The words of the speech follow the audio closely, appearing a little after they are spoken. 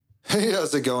Hey,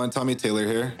 how's it going? Tommy Taylor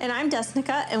here. And I'm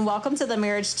Desnekka, and welcome to the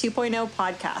Marriage 2.0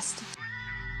 podcast.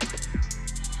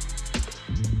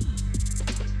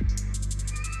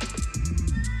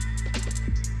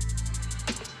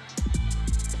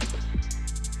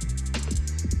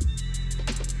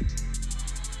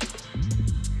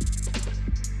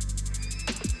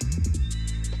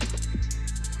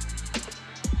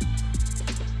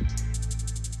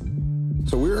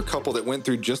 So we're a couple that went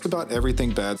through just about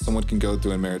everything bad someone can go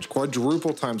through in marriage,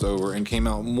 quadruple times over, and came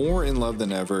out more in love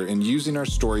than ever, and using our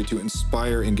story to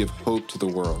inspire and give hope to the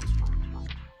world.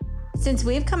 Since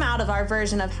we've come out of our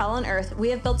version of hell on earth, we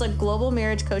have built a global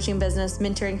marriage coaching business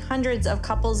mentoring hundreds of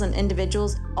couples and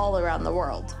individuals all around the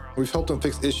world. We've helped them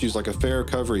fix issues like affair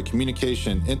recovery,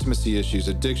 communication, intimacy issues,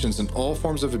 addictions, and all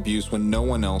forms of abuse when no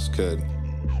one else could.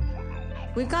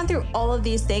 We've gone through all of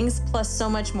these things, plus so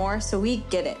much more, so we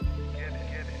get it.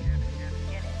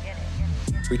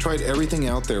 We tried everything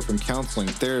out there, from counseling,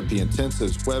 therapy,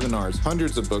 intensives, webinars,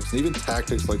 hundreds of books, and even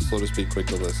tactics like slow to speak, quick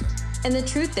to listen. And the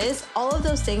truth is, all of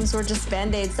those things were just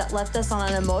band-aids that left us on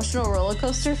an emotional roller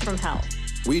coaster from hell.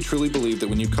 We truly believe that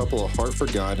when you couple a heart for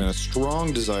God and a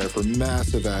strong desire for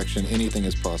massive action, anything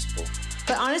is possible.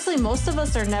 But honestly, most of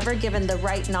us are never given the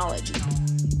right knowledge.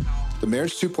 The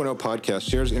Marriage 2.0 podcast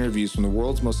shares interviews from the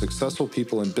world's most successful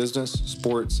people in business,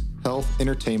 sports, health,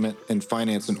 entertainment, and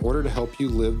finance in order to help you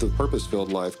live the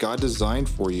purpose-filled life God designed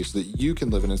for you so that you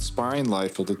can live an inspiring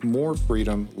life filled with more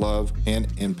freedom, love, and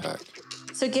impact.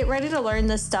 So get ready to learn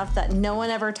the stuff that no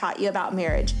one ever taught you about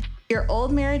marriage. Your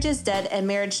old marriage is dead, and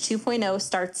Marriage 2.0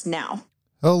 starts now.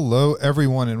 Hello,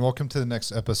 everyone, and welcome to the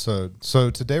next episode. So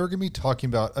today we're going to be talking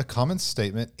about a common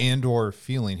statement and or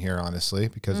feeling here, honestly,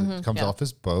 because it comes off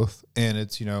as both. And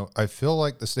it's, I feel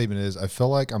like the statement is, I feel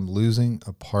like I'm losing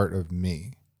a part of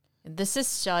me. This is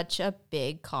such a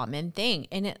big common thing.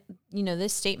 And it,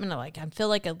 this statement of I feel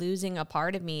like I'm losing a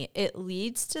part of me, it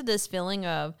leads to this feeling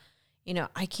of,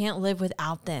 I can't live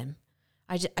without them.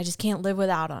 I just can't live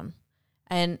without them.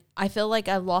 And I feel like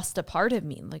I've lost a part of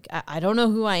me. Like, I don't know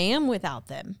who I am without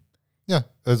them. Yeah.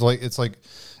 It's like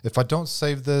if I don't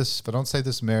save this, if I don't save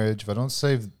this marriage, if I don't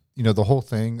save, the whole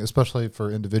thing, especially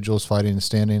for individuals fighting and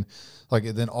standing,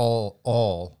 then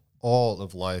all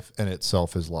of life in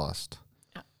itself is lost.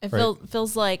 It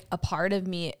feels like a part of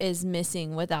me is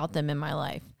missing without them in my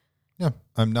life. Yeah.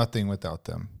 I'm nothing without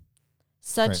them.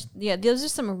 Those are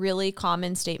some really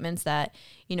common statements that,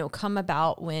 come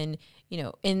about when,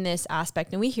 in this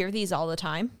aspect, and we hear these all the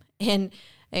time and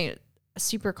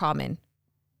super common.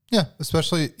 Yeah.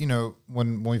 Especially,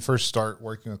 when we first start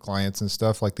working with clients and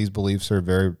stuff, like these beliefs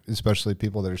are especially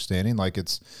people that are standing, like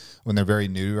it's when they're very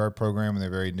new to our program and they're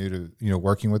very new to,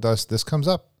 working with us, this comes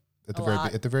up at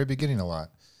the very beginning a lot.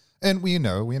 And we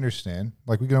understand,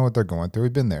 we know what they're going through.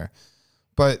 We've been there.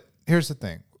 But here's the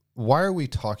thing. Why are we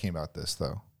talking about this,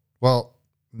 though? Well,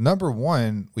 number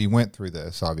one, we went through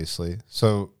this, obviously.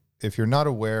 So if you're not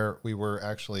aware, we are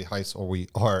actually high school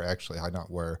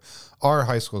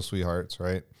sweethearts,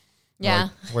 right? Yeah.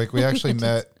 We actually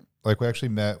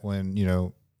met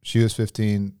when, she was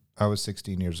 15, I was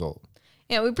 16 years old.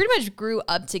 Yeah, we pretty much grew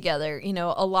up together,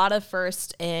 a lot of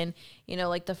first and,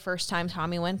 the first time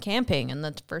Tommy went camping and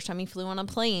the first time he flew on a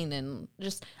plane and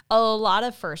just a lot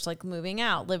of first, moving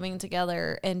out, living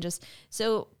together. And just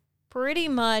so pretty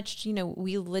much,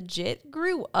 we legit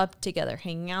grew up together,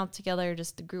 hanging out together,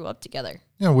 just grew up together.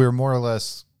 Yeah, we were more or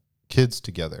less kids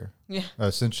together. Yeah.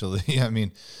 Essentially. I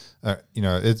mean,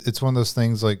 it's one of those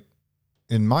things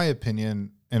in my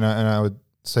opinion, and I would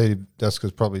say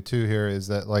Desnekka's probably too here, is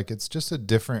that it's just a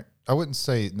different, I wouldn't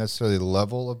say necessarily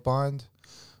level of bond,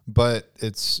 but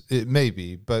it may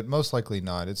be, but most likely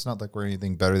not. It's not like we're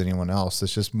anything better than anyone else.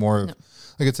 It's just more of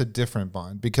it's a different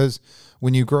bond, because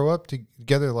when you grow up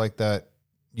together like that,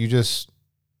 you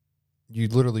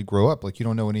literally grow up. You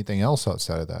don't know anything else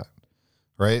outside of that.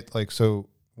 Right. So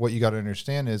what you got to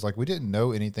understand is we didn't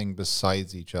know anything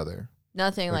besides each other.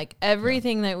 Nothing.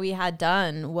 Everything that we had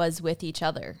done was with each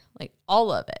other, all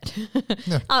of it,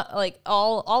 Yeah.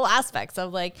 all aspects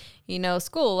of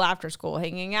school, after school,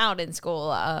 hanging out in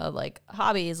school,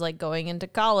 hobbies, going into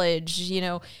college,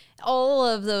 all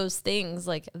of those things.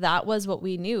 That was what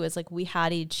we knew, is we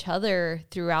had each other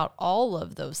throughout all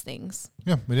of those things.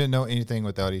 Yeah. We didn't know anything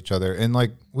without each other. And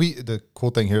the cool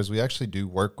thing here is we actually do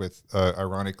work with,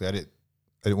 ironically,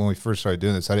 when we first started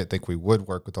doing this, I didn't think we would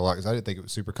work with a lot because I didn't think it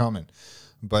was super common.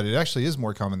 But it actually is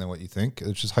more common than what you think.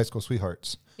 It's just high school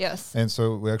sweethearts. Yes. And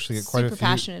so we actually get quite a few. Super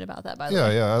passionate about that, by the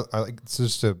way. Yeah. It's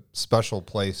just a special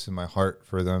place in my heart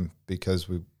for them because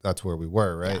that's where we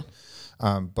were, right?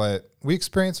 But we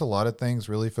experience a lot of things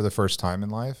really for the first time in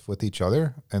life with each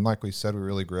other. And like we said, we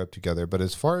really grew up together. But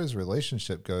as far as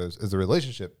relationship goes, as the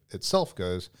relationship itself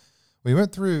goes, we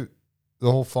went through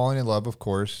the whole falling in love, of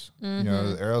course, you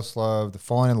know, the Eros love, the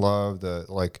falling in love, the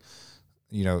like,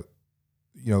 you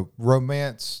know,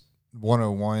 romance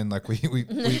 101, like we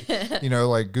you know,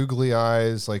 like googly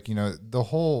eyes, like, you know, the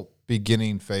whole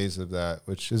beginning phase of that,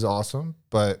 which is awesome.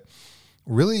 But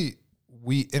really,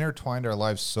 we intertwined our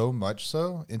lives so much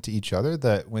so into each other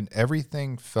that when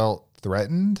everything felt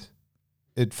threatened,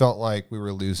 it felt like we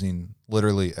were losing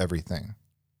literally everything.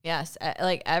 Yes,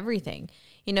 like everything.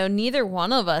 You know, neither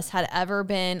one of us had ever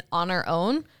been on our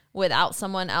own without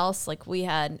someone else. Like we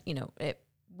had, you know,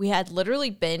 we had literally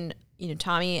been, you know,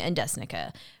 Tommy and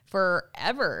Desnekka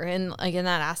forever, and like in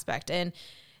that aspect. And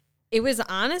it was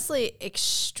honestly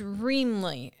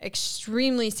extremely,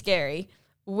 extremely scary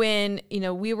when, you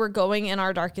know, we were going in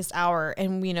our darkest hour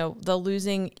and, you know, the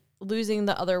losing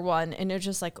the other one, and it's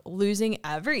just like losing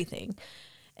everything.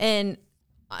 And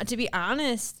to be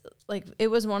honest, like it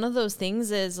was one of those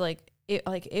things is like,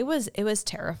 it was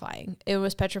terrifying. It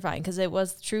was petrifying because it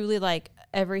was truly like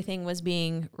everything was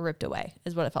being ripped away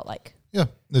is what it felt like. Yeah.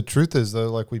 The truth is though,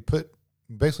 like we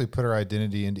basically put our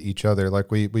identity into each other.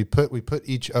 Like we put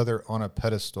each other on a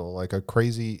pedestal, like a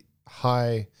crazy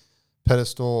high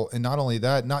pedestal. And not only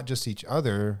that, not just each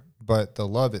other, but the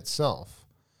love itself.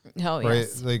 Oh, right?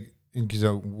 Yes. Like, you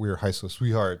know, we're high school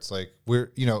sweethearts. Like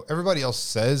we're, you know, everybody else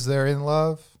says they're in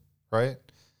love, right?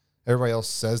 Everybody else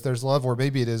says there's love, or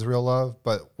maybe it is real love,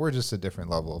 but we're just a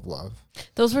different level of love.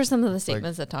 Those were some of the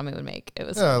statements that Tommy would make. It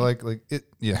was funny. like it,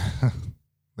 yeah.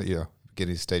 But yeah,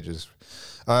 beginning stages.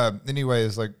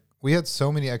 Anyways, like we had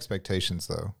so many expectations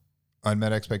though,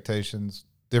 unmet expectations,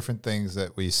 different things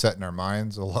that we set in our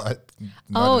minds a lot.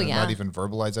 Not even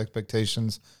verbalized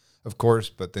expectations, of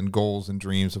course, but then goals and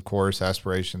dreams, of course,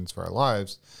 aspirations for our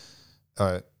lives,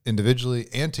 individually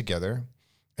and together.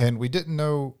 And we didn't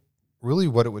know really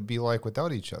what it would be like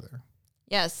without each other.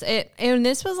 Yes. And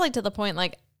this was like to the point,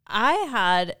 like I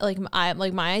had like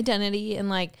my identity and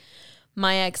like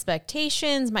my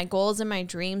expectations, my goals and my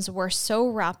dreams were so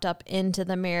wrapped up into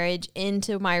the marriage,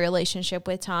 into my relationship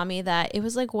with Tommy, that it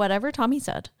was like whatever Tommy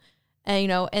said. And, you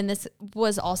know, and this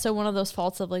was also one of those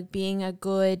faults of like being a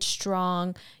good,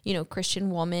 strong, you know,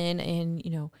 Christian woman and, you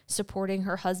know, supporting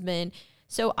her husband.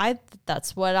 So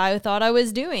that's what I thought I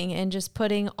was doing, and just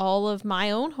putting all of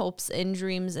my own hopes and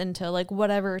dreams into like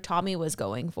whatever Tommy was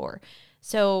going for.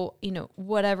 So, you know,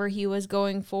 whatever he was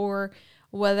going for,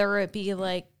 whether it be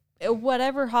like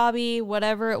whatever hobby,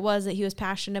 whatever it was that he was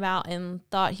passionate about and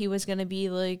thought he was going to be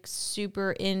like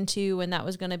super into, and that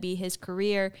was going to be his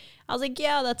career. I was like,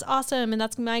 yeah, that's awesome. And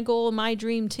that's my goal and my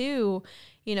dream too.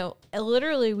 You know,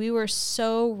 literally we were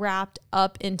so wrapped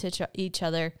up into each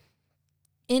other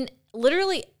in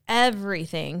literally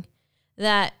everything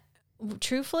that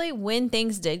truthfully, when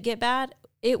things did get bad,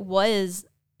 it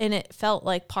felt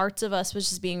like parts of us was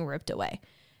just being ripped away.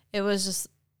 It was just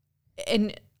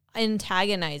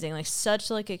antagonizing, like such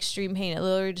like extreme pain. It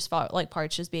literally just felt like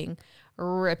parts just being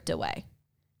ripped away.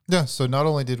 Yeah. So not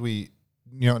only did we,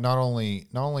 you know, not only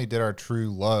did our true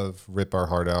love rip our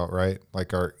heart out, right?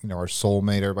 Like our, you know, our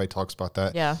soulmate, everybody talks about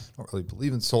that. Yeah. I don't really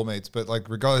believe in soulmates, but like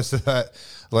regardless of that,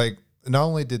 like not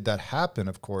only did that happen,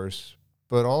 of course,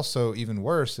 but also even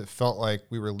worse, it felt like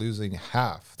we were losing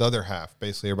the other half.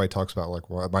 Basically, everybody talks about like,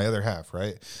 well, my other half,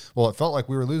 right? Well, it felt like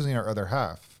we were losing our other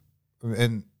half.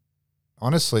 And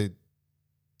honestly,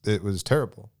 it was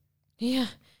terrible. Yeah.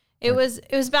 It was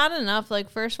bad enough. Like,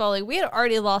 first of all, like we had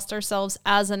already lost ourselves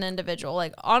as an individual,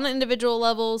 like on individual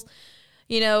levels,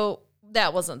 you know,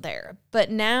 that wasn't there.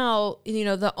 But now, you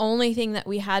know, the only thing that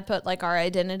we had put like our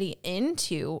identity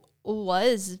into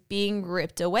was being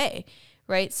ripped away.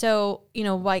 Right. So, you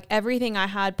know, like everything I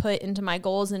had put into my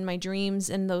goals and my dreams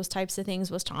and those types of things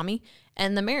was Tommy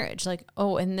and the marriage. Like,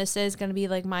 oh, and this is going to be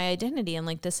like my identity and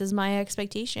like this is my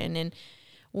expectation. And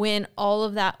when all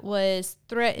of that was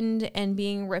threatened and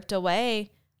being ripped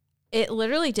away, it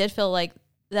literally did feel like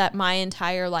that my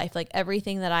entire life, like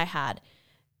everything that I had,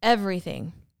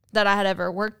 everything that I had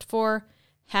ever worked for,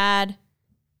 had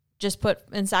just put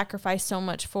and sacrificed so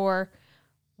much for,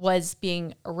 was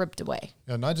being ripped away.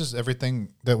 Yeah, not just everything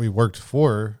that we worked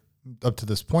for up to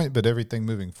this point, but everything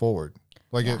moving forward.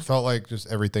 Like it felt like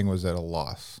just everything was at a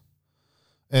loss.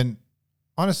 And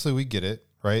honestly, we get it,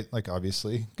 right? Like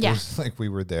obviously, like we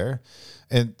were there.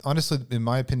 And honestly, in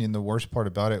my opinion, the worst part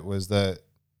about it was that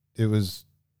it was,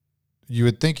 you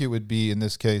would think it would be in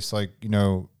this case, like, you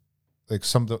know, like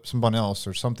someone else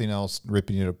or something else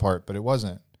ripping it apart, but it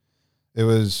wasn't. It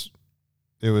was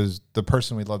the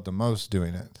person we loved the most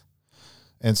doing it.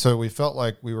 And so we felt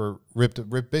like we were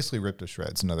basically ripped to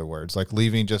shreds, in other words, like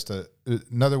leaving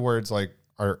in other words, like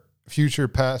our future,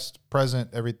 past,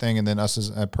 present, everything. And then us as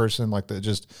a person, like that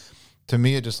just, to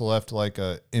me, it just left like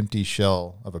a empty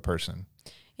shell of a person.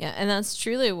 Yeah. And that's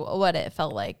truly what it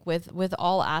felt like with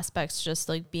all aspects, just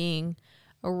like being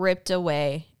ripped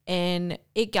away. And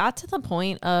it got to the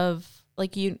point of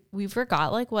like, we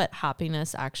forgot like what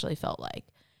happiness actually felt like.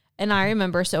 And I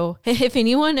remember, so if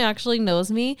anyone actually knows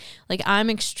me, like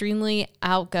I'm extremely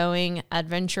outgoing,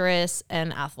 adventurous,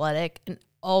 and athletic, and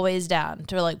always down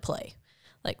to like play.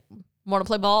 Like, want to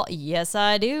play ball? Yes,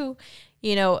 I do.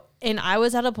 You know, and I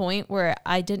was at a point where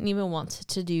I didn't even want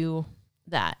to do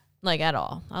that, like at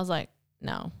all. I was like,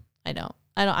 no, I don't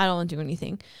want to do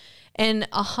anything. And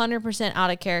 100% out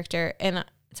of character. And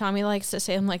Tommy likes to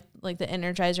say I'm like the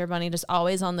Energizer Bunny, just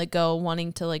always on the go,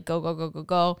 wanting to like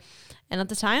go. And at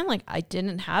the time, like I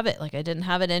didn't have it. Like I didn't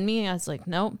have it in me. I was like,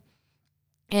 nope.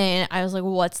 And I was like,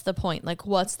 what's the point? Like,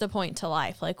 what's the point to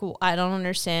life? Like, I don't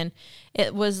understand.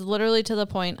 It was literally to the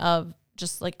point of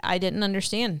just like, I didn't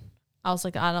understand. I was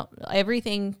like,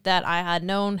 everything that I had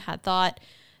known, had thought,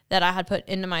 that I had put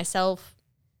into myself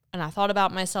and I thought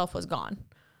about myself was gone.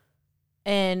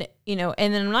 And, you know,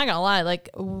 and then I'm not gonna lie, like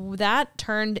that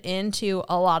turned into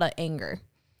a lot of anger.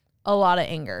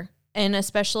 And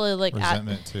especially like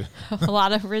resentment too. A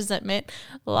lot of resentment,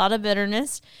 a lot of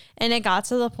bitterness. And it got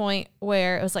to the point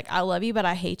where it was like, I love you, but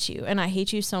I hate you. And I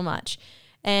hate you so much.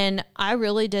 And I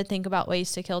really did think about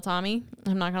ways to kill Tommy.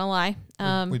 I'm not going to lie.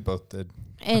 We both did.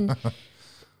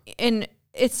 And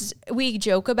we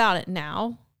joke about it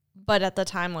now, but at the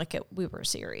time, like we were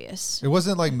serious. It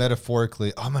wasn't like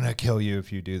metaphorically, I'm going to kill you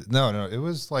if you do. No, it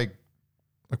was like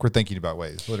we're thinking about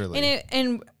ways, literally.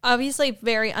 And obviously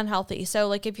very unhealthy. So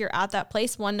like if you're at that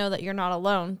place, one, know that you're not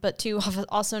alone, but two,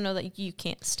 also know that you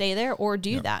can't stay there or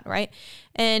do that, right?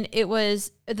 And it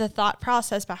was the thought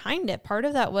process behind it. Part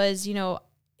of that was, you know,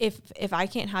 if I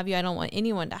can't have you, I don't want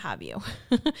anyone to have you.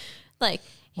 Like,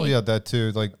 well, yeah, that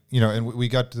too. Like, you know, and we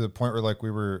got to the point where like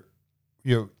we were,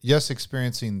 you know, yes,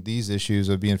 experiencing these issues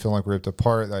of feeling like we're ripped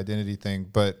apart, the identity thing,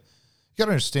 but you got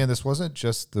to understand this wasn't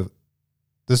just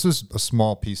this was a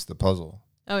small piece of the puzzle.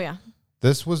 Oh, yeah.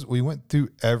 We went through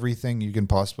everything you can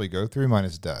possibly go through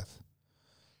minus death.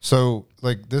 So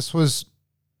like this was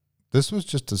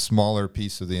just a smaller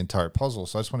piece of the entire puzzle.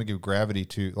 So I just want to give gravity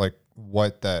to like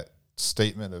what that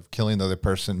statement of killing the other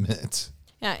person meant.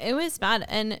 Yeah, it was bad.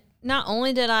 And not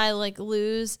only did I like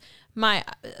lose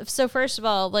so first of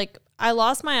all, like I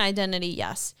lost my identity.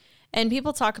 Yes. And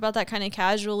people talk about that kind of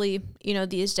casually, you know,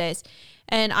 these days.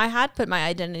 And I had put my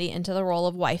identity into the role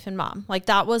of wife and mom. Like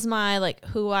that was my, like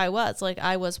who I was. Like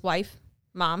I was wife,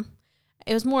 mom.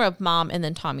 It was more of mom and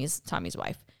then Tommy's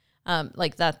wife.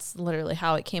 Like that's literally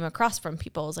how it came across from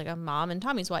people. It was like a mom and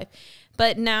Tommy's wife.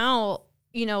 But now,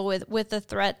 you know, with the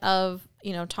threat of,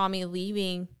 you know, Tommy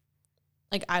leaving,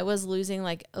 like I was losing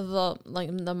like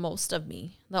the most of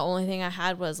me. The only thing I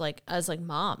had was like, I was like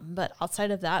mom. But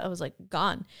outside of that, I was like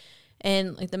gone.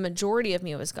 And like the majority of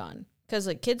me was gone. Because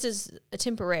like kids is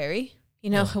temporary, you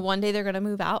know, one day they're going to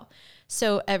move out.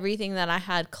 So everything that I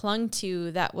had clung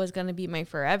to that was going to be my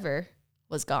forever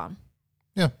was gone.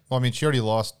 Yeah. Well, I mean, she already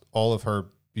lost all of her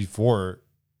before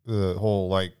the whole,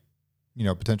 like, you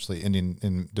know, potentially ending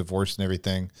in divorce and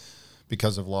everything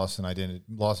because of loss of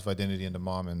identity into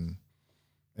mom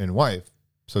and wife.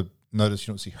 So notice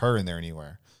you don't see her in there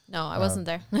anywhere. No, I wasn't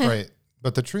there. Right.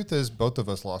 But the truth is both of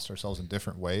us lost ourselves in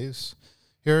different ways.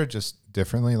 Here, just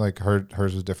differently, like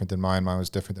hers was different than mine was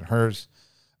different than hers.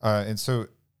 And so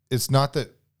it's not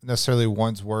that necessarily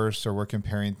one's worse or we're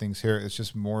comparing things here. It's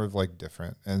just more of like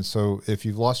different. And so if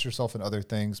you've lost yourself in other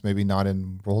things, maybe not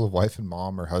in role of wife and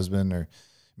mom or husband, or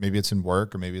maybe it's in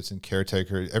work or maybe it's in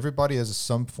caretaker, everybody has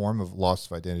some form of loss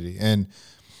of identity. And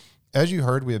as you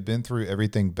heard, we have been through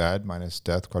everything bad minus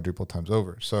death quadruple times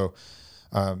over. So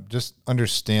just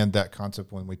understand that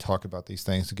concept when we talk about these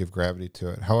things to give gravity to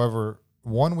it. However,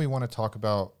 one, we want to talk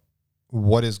about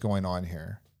what is going on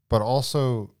here, but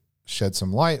also shed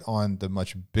some light on the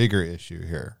much bigger issue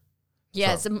here.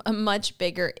 Yeah, it's a much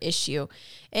bigger issue.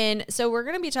 And so we're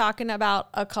going to be talking about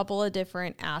a couple of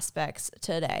different aspects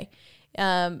today.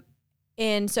 And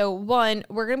so one,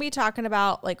 we're going to be talking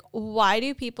about like, why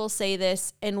do people say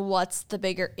this and what's the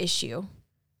bigger issue?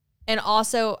 And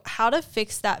also how to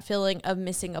fix that feeling of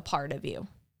missing a part of you.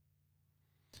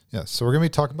 Yeah, so we're going to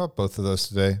be talking about both of those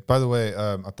today. By the way,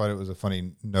 I thought it was a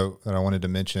funny note that I wanted to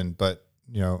mention, but,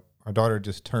 you know, our daughter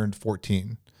just turned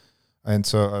 14. And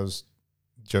so I was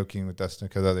joking with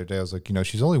Desnekka the other day. I was like, you know,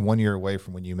 she's only 1 year away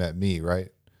from when you met me, right?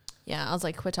 Yeah, I was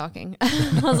like, quit talking.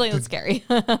 I was like, that's scary.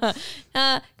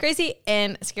 Crazy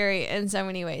and scary in so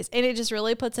many ways. And it just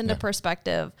really puts into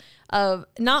perspective of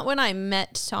not when I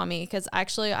met Tommy, because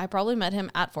actually I probably met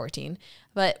him at 14,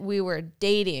 but we were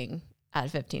dating at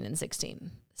 15 and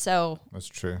 16. So that's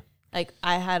true. Like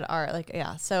I had our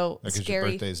so like scary.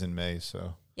 Your birthday's in May,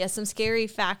 so yeah, some scary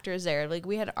factors there. Like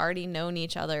we had already known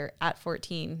each other at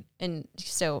 14, and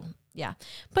so yeah,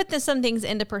 put some things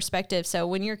into perspective. So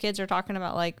when your kids are talking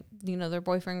about like their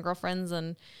boyfriend, girlfriends,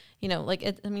 and like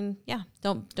it, I mean, yeah,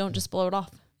 don't just blow it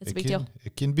off. It's a big deal.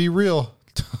 It can be real.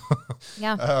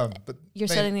 Yeah, but you're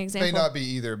setting the example. May not be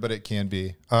either, but it can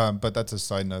be. But that's a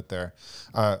side note there.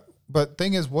 But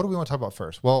thing is, what do we want to talk about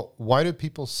first? Well, why do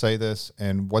people say this,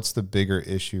 and what's the bigger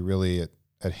issue really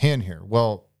at hand here?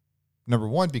 Well, number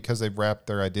one, because they've wrapped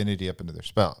their identity up into their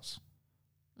spouse.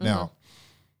 Mm-hmm. Now,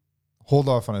 hold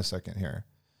off on a second here.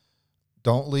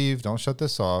 Don't leave. Don't shut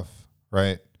this off,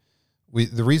 right?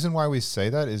 The reason why we say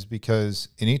that is because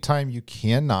anytime you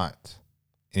cannot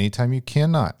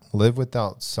live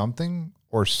without something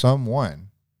or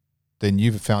someone, then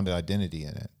you've found an identity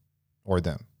in it or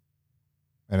them.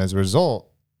 And as a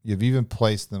result, you've even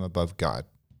placed them above God.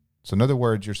 So in other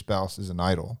words, your spouse is an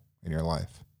idol in your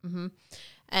life. Mm-hmm.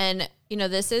 And,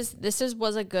 this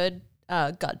was a good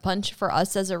gut punch for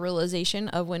us as a realization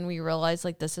of when we realized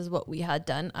like this is what we had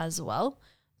done as well.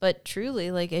 But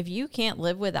truly, like if you can't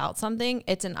live without something,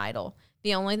 it's an idol.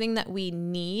 The only thing that we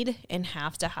need and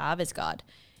have to have is God.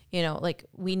 Like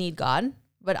we need God,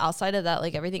 but outside of that,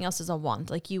 like everything else is a want.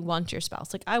 Like you want your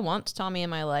spouse. Like I want Tommy in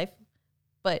my life,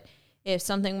 but if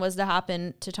something was to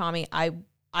happen to Tommy,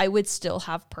 I would still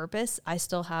have purpose. I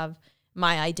still have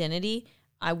my identity.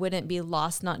 I wouldn't be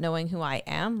lost not knowing who I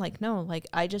am. Like, no, like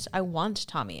I want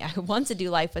Tommy. I want to do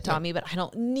life with Tommy, but I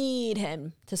don't need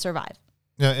him to survive.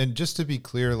 Yeah. And just to be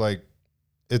clear, like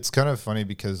it's kind of funny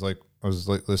because like I was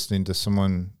like listening to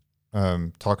someone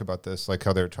talk about this, like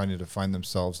how they're trying to define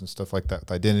themselves and stuff like that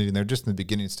with identity. And they're just in the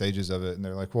beginning stages of it. And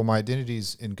they're like, well, my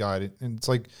identity's in God. And it's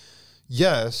like,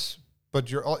 yes, but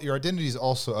your identity is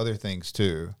also other things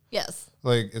too. Yes.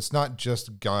 Like it's not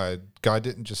just God. God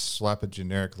didn't just slap a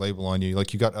generic label on you.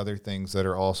 Like you got other things that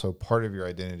are also part of your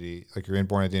identity, like your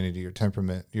inborn identity, your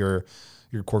temperament, your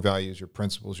core values, your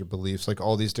principles, your beliefs. Like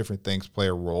all these different things play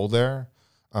a role there.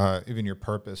 Even your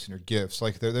purpose and your gifts.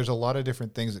 Like there's a lot of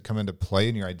different things that come into play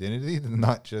in your identity,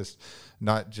 not just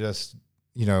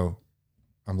I'm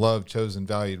loved, chosen,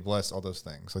 valued, blessed. All those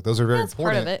things. Like those are very important.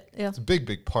 Part of it. Yeah. It's a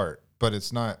big part, but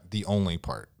it's not the only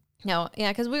part. No, yeah,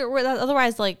 because we're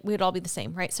otherwise like we'd all be the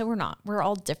same, right? So we're not. We're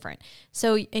all different.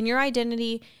 So in your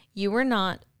identity, you were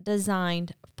not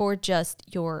designed for just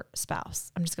your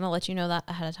spouse. I'm just gonna let you know that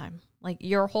ahead of time. Like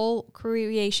your whole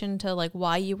creation to like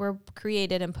why you were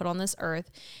created and put on this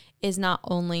earth is not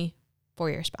only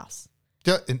for your spouse.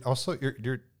 Yeah, and also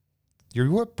you're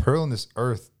what pearl on this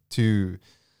earth to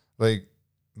like.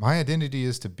 My identity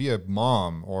is to be a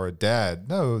mom or a dad.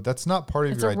 No, that's not part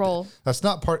of your role. That's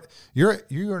not part. You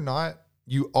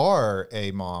are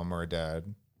a mom or a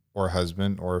dad or a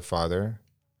husband or a father,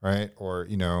 right? Or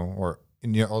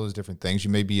all those different things. You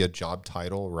may be a job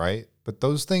title, right? But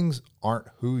those things aren't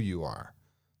who you are.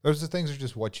 Those things are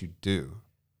just what you do.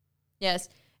 Yes.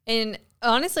 And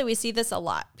honestly, we see this a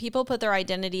lot. People put their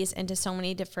identities into so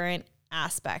many different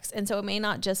aspects. And so it may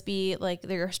not just be like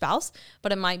they're your spouse,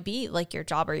 but it might be like your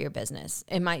job or your business.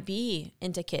 It might be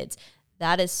into kids.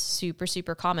 That is super,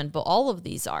 super common. But all of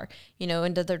these are,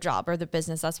 into their job or their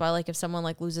business. That's why like if someone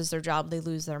like loses their job, they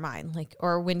lose their mind. Like,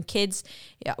 or when kids,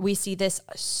 we see this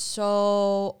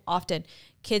so often.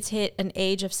 Kids hit an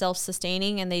age of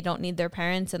self-sustaining and they don't need their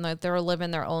parents and they're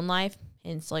living their own life.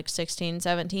 And it's like 16,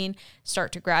 17,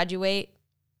 start to graduate.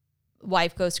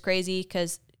 Wife goes crazy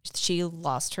because she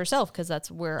lost herself because that's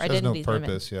where identity is. No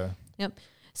purpose, yeah. Yep.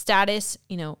 Status,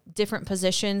 different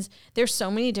positions. There's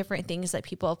so many different things that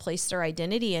people have placed their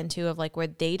identity into of like where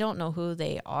they don't know who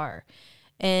they are.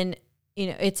 And,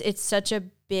 it's such a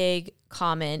big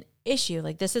common issue.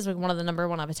 Like this is like one of the number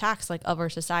one of attacks like of our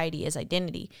society is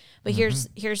identity. But here's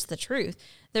the truth.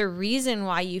 The reason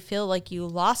why you feel like you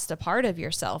lost a part of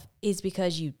yourself is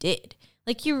because you did.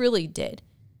 Like you really did.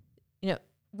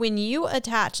 When you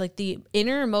attach like the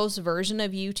innermost version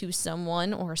of you to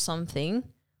someone or something,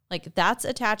 like that's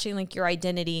attaching like your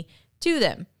identity to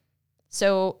them.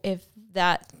 So if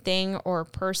that thing or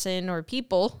person or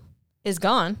people is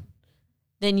gone,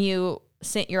 then you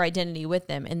sent your identity with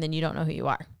them and then you don't know who you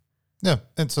are. Yeah.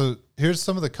 And so here's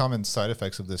some of the common side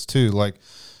effects of this too. Like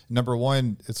number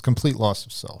one, it's complete loss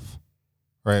of self,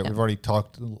 right? Yep. We've already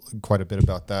talked quite a bit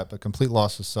about that, but complete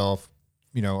loss of self,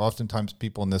 oftentimes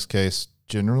people in this case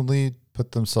generally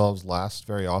put themselves last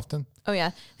very often. Oh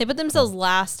yeah. They put themselves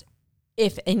last,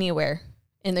 if anywhere,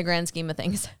 in the grand scheme of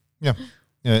things. Yeah.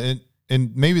 Yeah.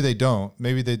 And maybe they don't.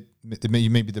 Maybe you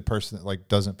may be the person that like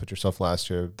doesn't put yourself last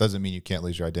here. Doesn't mean you can't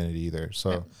lose your identity either.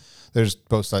 So there's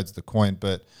both sides of the coin,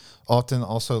 but often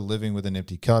also living with an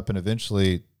empty cup, and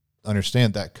eventually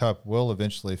understand that cup will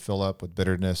eventually fill up with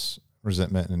bitterness,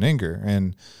 resentment, and anger.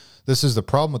 And this is the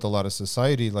problem with a lot of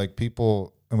society. Like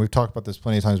people, and we've talked about this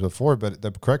plenty of times before, but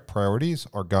the correct priorities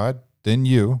are God, then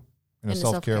you, in a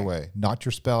self-care way, not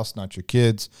your spouse, not your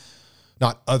kids,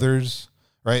 not others,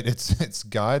 right? It's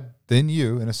God, then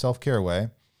you in a self-care way,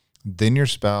 then your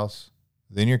spouse,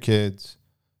 then your kids,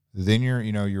 then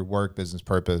your work, business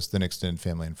purpose, then extended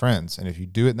family and friends. And if you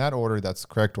do it in that order, that's the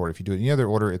correct order. If you do it in any other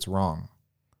order, it's wrong.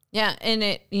 Yeah.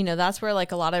 And that's where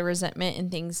like a lot of resentment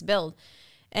and things build.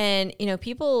 And,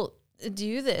 people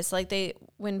do this, like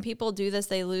when people do this,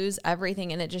 they lose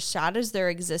everything, and it just shatters their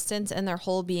existence and their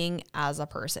whole being as a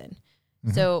person.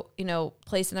 Mm-hmm. So,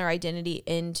 placing their identity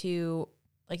into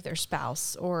like their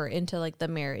spouse or into like the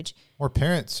marriage or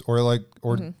parents or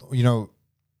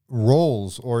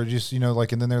roles, or just,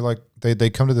 like, and then they're like, they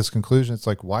come to this conclusion. It's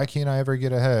like, why can't I ever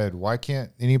get ahead? Why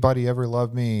can't anybody ever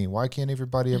love me? Why can't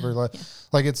everybody ever love? Yeah.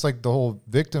 Like, it's like the whole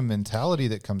victim mentality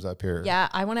that comes up here. Yeah.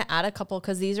 I want to add a couple,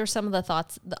 cause these are some of the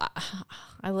thoughts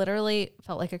I literally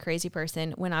felt like a crazy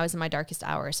person when I was in my darkest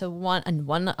hour. So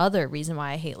one other reason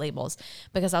why I hate labels,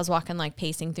 because I was walking, like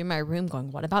pacing through my room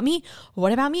going, what about me?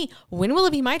 What about me? When will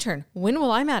it be my turn? When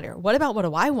will I matter? What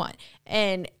do I want?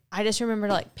 And I just remember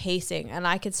like pacing, and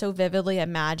I could so vividly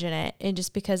imagine it. And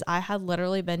just because I had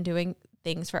literally been doing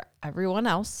things for everyone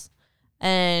else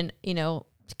and,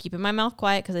 keeping my mouth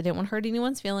quiet because I didn't want to hurt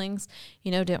anyone's feelings,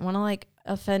 didn't want to like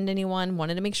offend anyone,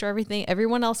 wanted to make sure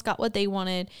everyone else got what they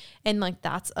wanted. And like,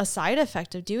 that's a side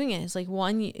effect of doing it. It's like,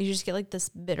 one, you just get like this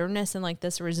bitterness and like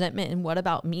this resentment. And what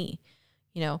about me?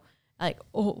 Like,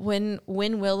 when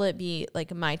will it be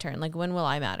like my turn? Like, when will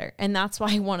I matter? And that's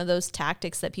why one of those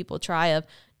tactics that people try of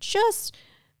just,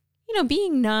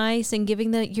 being nice and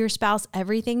giving your spouse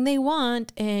everything they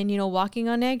want and, walking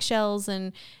on eggshells,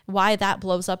 and why that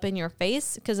blows up in your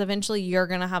face, because eventually you're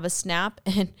going to have a snap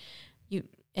and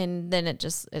then it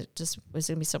just was going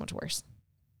to be so much worse.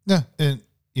 Yeah. And,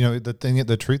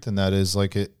 the truth in that is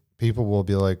like people will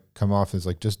be like, come off as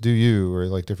like, just do you, or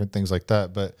like different things like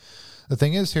that. But the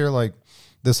thing is here, like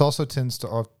this also tends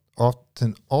to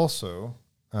often also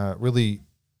really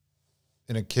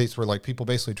in a case where like people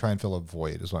basically try and fill a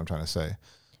void is what I'm trying to say.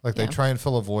 Like they try and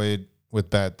fill a void with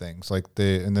bad things. Like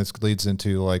and this leads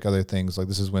into like other things. Like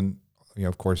this is when,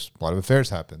 of course, a lot of affairs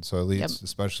happen. So it leads,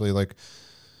 especially like,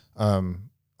 we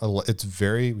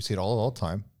see it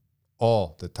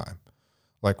all the time.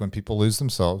 Like when people lose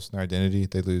themselves, their identity,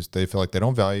 they feel like they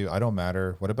don't value, I don't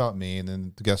matter. What about me? And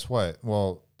then guess what?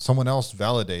 Well, someone else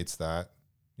validates that,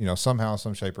 somehow,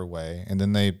 some shape or way. And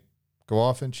then they go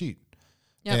off and cheat.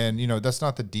 Yep. And, that's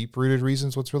not the deep rooted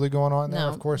reasons what's really going on there. No.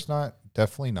 Of course not.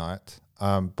 Definitely not.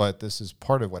 But this is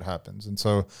part of what happens. And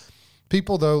so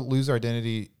people, though, lose their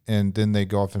identity, and then they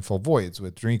go off and fill voids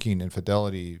with drinking,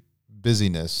 infidelity,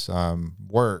 busyness,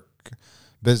 work,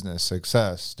 business,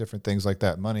 success, different things like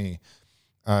that, money.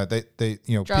 Drugs,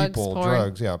 people,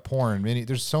 porn. Drugs, porn.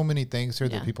 There's so many things here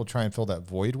that people try and fill that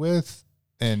void with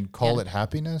and call it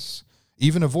happiness,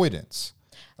 even avoidance.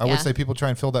 I would say people try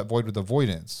and fill that void with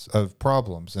avoidance of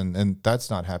problems, and that's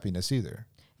not happiness either.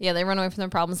 Yeah, they run away from their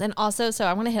problems. And also, so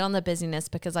I want to hit on the busyness,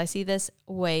 because I see this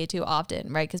way too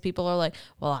often, right? Because people are like,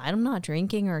 well, I'm not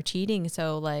drinking or cheating,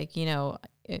 so like,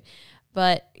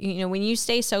 but when you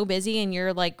stay so busy and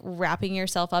you're like wrapping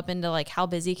yourself up into like, how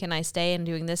busy can I stay and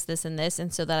doing this, this, and this,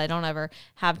 and so that I don't ever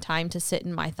have time to sit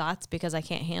in my thoughts because I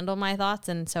can't handle my thoughts,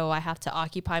 and so I have to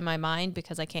occupy my mind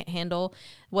because I can't handle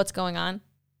what's going on.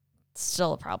 It's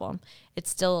still a problem. It's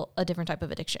still a different type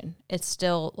of addiction. It's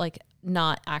still like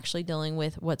not actually dealing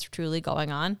with what's truly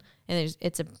going on. And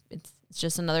it's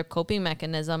just another coping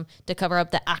mechanism to cover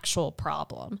up the actual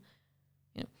problem.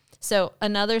 So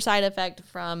another side effect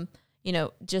from,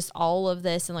 just all of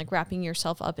this and like wrapping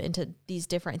yourself up into these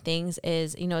different things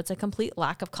is, it's a complete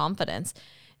lack of confidence.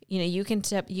 You can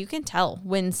tell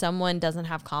when someone doesn't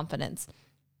have confidence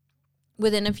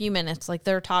within a few minutes. Like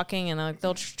they're talking and like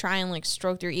they'll try and like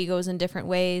stroke their egos in different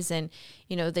ways, and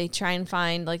they try and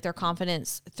find like their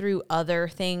confidence through other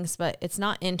things, but it's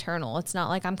not internal. It's not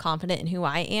like I'm confident in who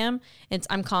I am.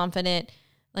 I'm confident,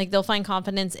 like they'll find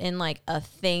confidence in like a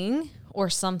thing or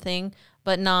something,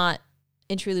 but not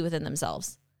in truly within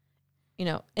themselves.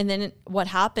 And then what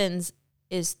happens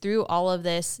is through all of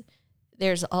this,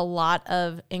 there's a lot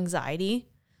of anxiety,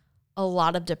 a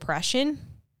lot of depression,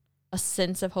 a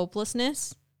sense of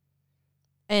hopelessness,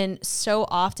 And so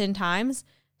oftentimes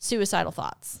suicidal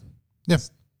thoughts. Yeah.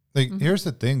 Like, here's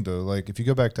the thing though. Like, if you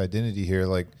go back to identity here,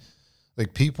 like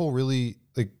people really,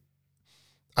 like,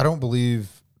 I don't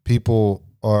believe people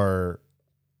are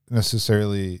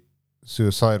necessarily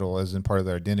suicidal as in part of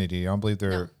their identity. I don't believe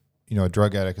they're, a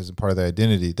drug addict as in part of their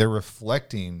identity. They're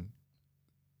reflecting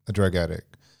a drug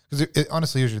addict. Because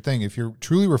honestly, here's your thing. If you're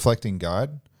truly reflecting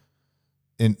God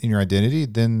in your identity,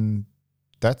 then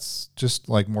that's just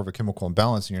like more of a chemical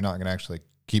imbalance, and you're not going to actually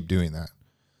keep doing that.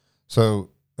 So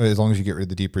as long as you get rid of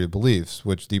the deep-rooted beliefs,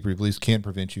 which deep-rooted beliefs can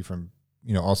prevent you from,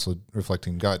 also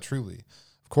reflecting God truly,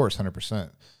 of course,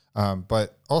 100%.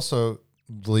 But also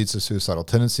leads to suicidal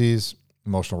tendencies,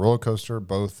 emotional roller coaster,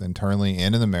 both internally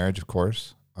and in the marriage, of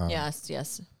course.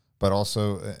 Yes. But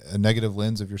also a negative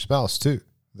lens of your spouse too,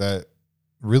 that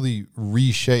really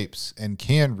reshapes and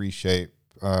can reshape.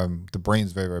 The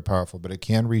brain's very, very powerful, but it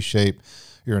can reshape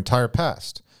your entire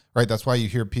past, right? That's why you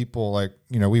hear people like,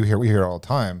 we hear it all the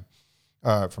time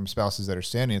from spouses that are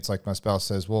standing. It's like my spouse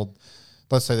says, well,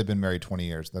 let's say they've been married 20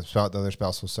 years. The other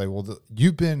spouse will say, well,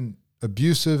 you've been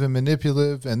abusive and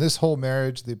manipulative, and this whole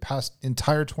marriage, the past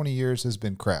entire 20 years has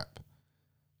been crap.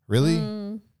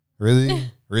 Really?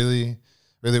 Really?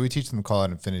 We teach them to call out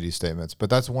infinity statements,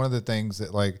 but that's one of the things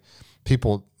that like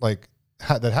people like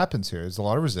that happens here is a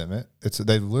lot of resentment.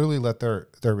 They literally let their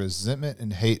resentment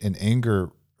and hate and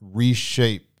anger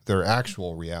reshape their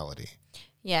actual reality.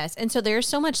 Yes. And so there's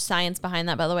so much science behind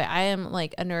that. By the way, I am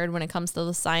like a nerd when it comes to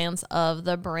the science of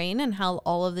the brain and how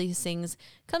all of these things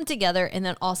come together. And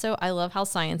then also I love how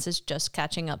science is just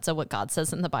catching up to what God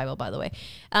says in the Bible, by the way.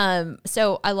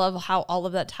 So I love how all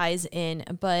of that ties in,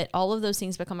 but all of those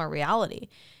things become a reality,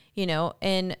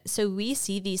 and so we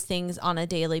see these things on a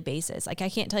daily basis. Like I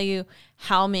can't tell you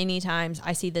how many times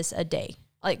I see this a day,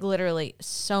 like literally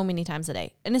so many times a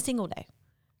day in a single day.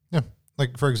 Yeah.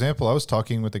 Like, for example, I was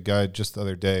talking with a guy just the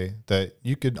other day that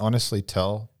you could honestly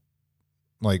tell,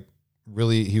 like,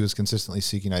 really he was consistently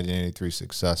seeking identity through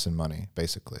success and money,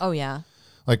 basically. Oh, yeah.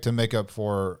 Like, to make up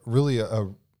for really a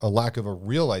lack of a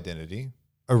real identity,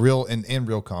 a real and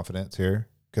real confidence here,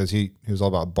 because he was all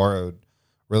about borrowed.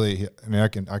 Really,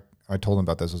 I told him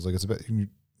about this. I was like,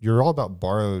 you're all about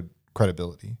borrowed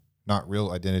credibility, not real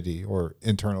identity or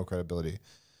internal credibility.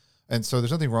 And so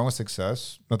there's nothing wrong with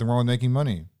success, nothing wrong with making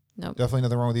money. Nope. Definitely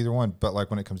nothing wrong with either one. But like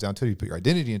when it comes down to it, you put your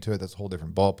identity into it, that's a whole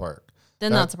different ballpark.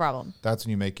 Then that's a problem. That's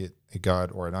when you make it a god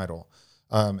or an idol.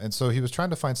 And so he was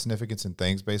trying to find significance in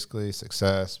things, basically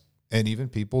success, and even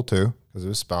people too, because of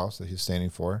his spouse that he's standing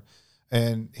for.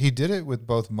 And he did it with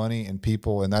both money and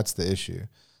people, and that's the issue.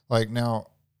 Like now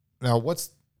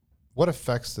what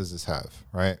effects does this have,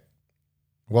 right?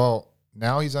 Well,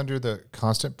 now he's under the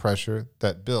constant pressure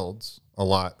that builds a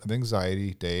lot of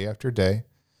anxiety day after day.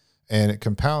 And it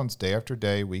compounds day after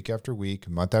day, week after week,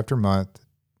 month after month,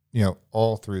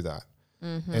 all through that.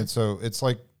 Mm-hmm. And so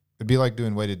it'd be like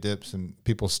doing weighted dips and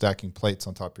people stacking plates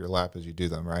on top of your lap as you do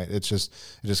them, right? It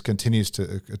just continues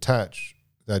to attach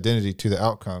the identity to the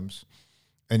outcomes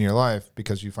in your life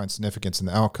because you find significance in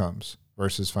the outcomes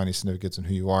versus finding significance in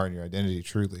who you are and your identity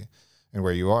truly and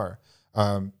where you are.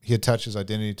 He attaches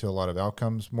identity to a lot of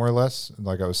outcomes, more or less,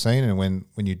 like I was saying. And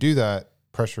when you do that,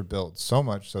 pressure builds so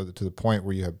much so that to the point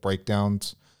where you have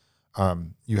breakdowns.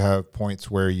 You have points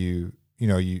where you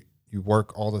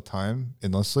work all the time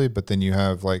endlessly, but then you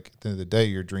have like at the end of the day,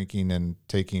 you're drinking and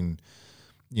taking,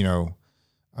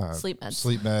 sleep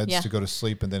meds to go to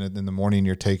sleep. And then in the morning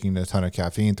you're taking a ton of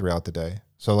caffeine throughout the day.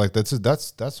 So like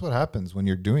that's what happens when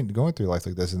you're going through life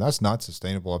like this. And that's not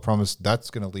sustainable. I promise that's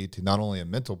going to lead to not only a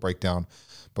mental breakdown,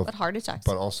 but heart attacks,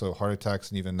 but also heart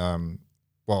attacks and even,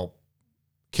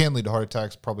 can lead to heart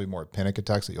attacks, probably more panic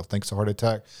attacks that you'll think is a heart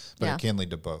attack, but it can lead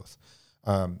to both.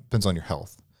 Depends on your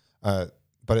health. But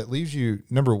it leaves you,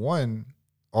 number one,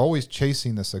 always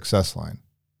chasing the success line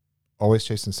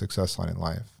in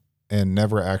life and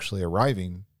never actually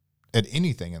arriving at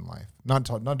anything in life. Not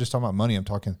just talking about money. I'm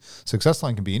talking success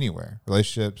line can be anywhere.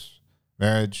 Relationships,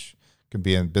 marriage, can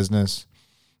be in business.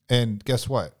 And guess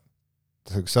what?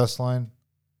 The success line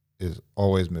is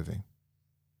always moving.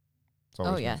 It's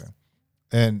always moving.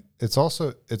 And it's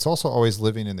also always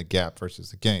living in the gap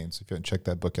versus the gain. So if you haven't checked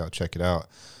that book out, check it out.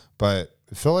 But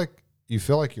you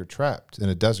feel like you're trapped in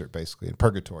a desert, basically, in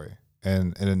purgatory,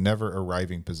 and in a never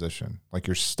arriving position. Like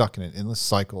you're stuck in an endless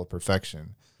cycle of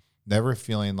perfection, never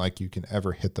feeling like you can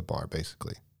ever hit the bar,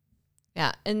 basically.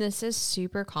 Yeah. And this is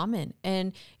super common.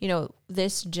 And,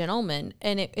 this gentleman,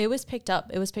 and it was picked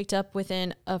up. It was picked up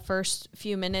within a first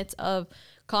few minutes of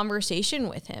conversation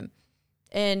with him.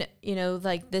 And,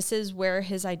 this is where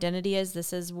his identity is.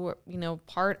 This is,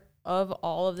 part of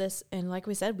all of this. And like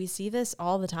we said, we see this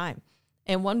all the time.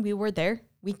 And when we were there,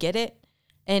 we get it.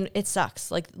 And it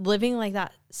sucks. Like living like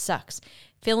that sucks.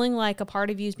 Feeling like a part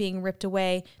of you is being ripped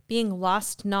away, being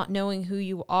lost, not knowing who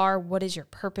you are. What is your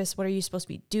purpose? What are you supposed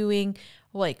to be doing?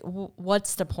 Like,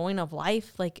 what's the point of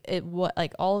life? Like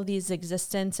all of these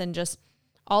existence and just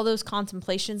all those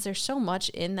contemplations. There's so much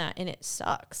in that, and it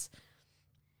sucks.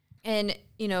 And,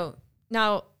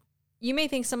 now you may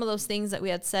think some of those things that we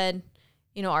had said,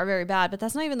 are very bad, but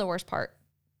that's not even the worst part.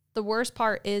 The worst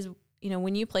part is,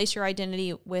 when you place your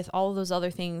identity with all of those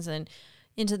other things and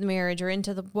into the marriage or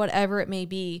into the whatever it may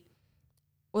be,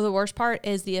 well, the worst part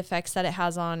is the effects that it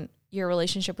has on your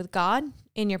relationship with God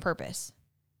and your purpose.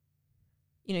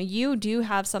 You do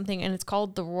have something, and it's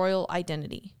called the royal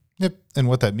identity. Yep. And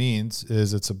what that means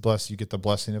is it's a you get the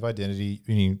blessing of identity,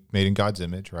 meaning made in God's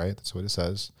image, right? That's what it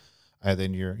says. And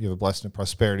then you have a blessing of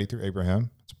prosperity through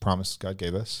Abraham. It's a promise God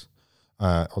gave us,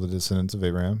 all the descendants of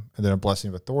Abraham. And then a blessing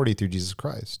of authority through Jesus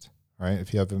Christ, right?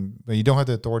 If you have him, but you don't have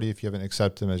the authority if you haven't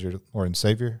accepted him as your Lord and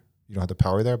Savior. You don't have the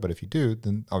power there, but if you do,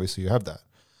 then obviously you have that.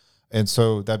 And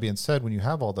so that being said, when you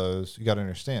have all those, you got to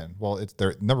understand, well,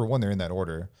 number one, they're in that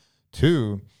order.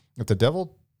 Two, if the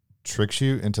devil tricks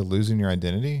you into losing your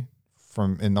identity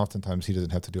and oftentimes he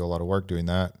doesn't have to do a lot of work doing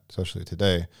that, especially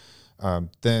today,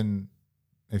 then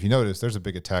if you notice, there's a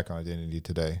big attack on identity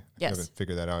today. Yes. I haven't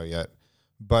figured that out yet.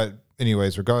 But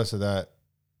anyways, regardless of that,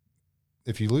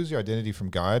 if you lose your identity from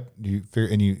God,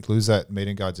 and you lose that made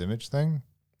in God's image thing,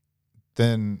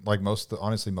 then like most of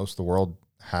the world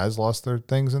has lost their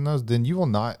things in those, then you will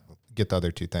not get the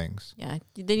other two things. Yeah.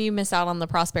 Then you miss out on the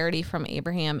prosperity from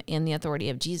Abraham and the authority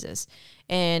of Jesus.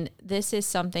 And this is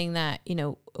something that,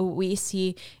 we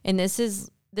see, and this is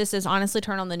honestly,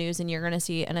 turn on the news and you're going to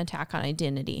see an attack on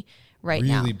identity right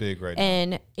now. Really big right now.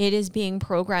 And it is being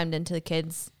programmed into the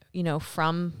kids,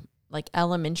 from like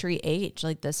elementary age.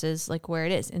 Like this is like where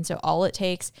it is. And so all it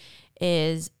takes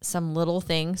is some little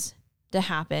things to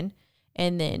happen.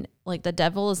 And then like the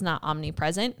devil is not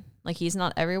omnipresent. Like he's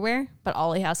not everywhere, but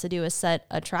all he has to do is set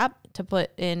a trap to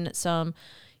put in some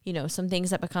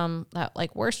things that become that like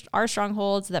our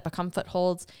strongholds, that become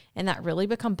footholds, and that really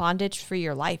become bondage for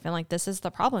your life. And like, this is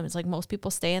the problem. It's like most people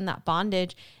stay in that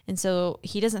bondage. And so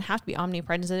he doesn't have to be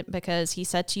omnipresent because he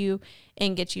sets you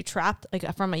and gets you trapped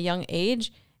like from a young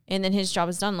age. And then his job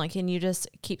is done. Like, and you just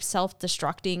keep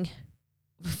self-destructing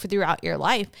throughout your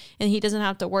life, and he doesn't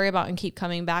have to worry about and keep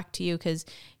coming back to you because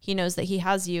he knows that he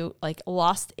has you like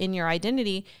lost in your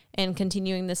identity and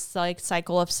continuing this like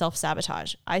cycle of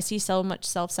self-sabotage. I see so much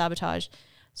self-sabotage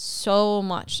so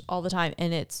much all the time,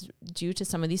 and it's due to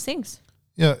some of these things.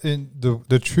 Yeah, and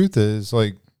the truth is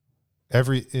like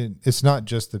it's not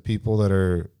just the people that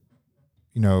are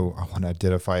I want to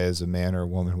identify as a man or a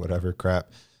woman, whatever crap.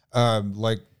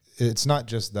 Like it's not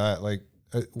just that. Like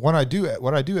what I do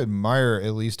admire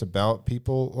at least about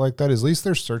people like that is at least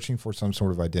they're searching for some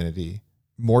sort of identity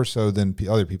more so than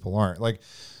other people aren't. Like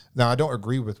now I don't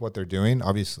agree with what they're doing,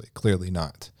 obviously, clearly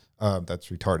not. That's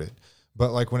retarded.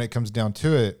 But like when it comes down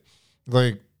to it,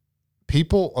 like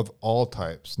people of all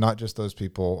types, not just those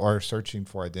people, are searching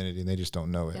for identity and they just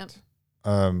don't know it. Yep.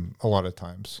 A lot of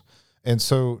times. And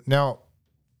so now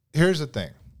here's the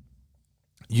thing.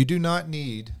 You do not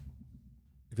need,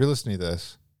 if you're listening to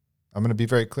this, I'm going to be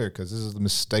very clear because this is the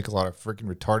mistake a lot of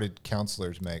freaking retarded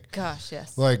counselors make. Gosh,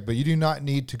 yes. Like, but you do not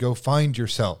need to go find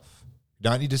yourself. You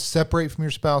don't need to separate from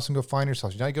your spouse and go find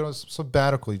yourself. You don't need to go on a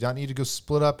sabbatical. You don't need to go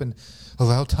split up and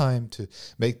allow time to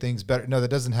make things better. No, that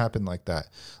doesn't happen like that.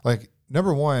 Like,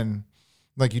 number one,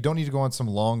 like you don't need to go on some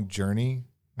long journey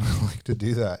like to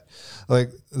do that.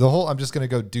 Like the whole I'm just going to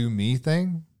go do me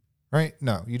thing, right?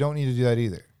 No, you don't need to do that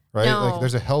either. Right? No. Like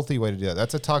there's a healthy way to do that.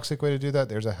 That's a toxic way to do that.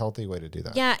 There's a healthy way to do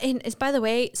that. Yeah. And it's, by the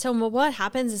way, so what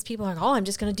happens is people are like, oh, I'm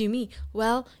just going to do me.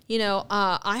 Well,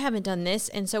 I haven't done this.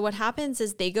 And so what happens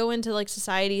is they go into like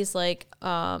society's like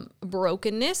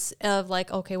brokenness of like,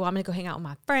 okay, well, I'm going to go hang out with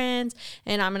my friends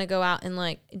and I'm going to go out and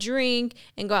like drink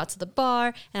and go out to the bar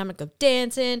and I'm going to go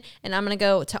dancing and I'm going to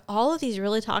go to all of these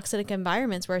really toxic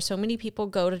environments where so many people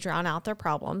go to drown out their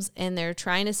problems and they're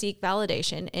trying to seek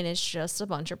validation, and it's just a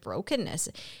bunch of brokenness.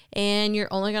 And you're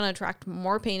only going to attract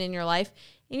more pain in your life,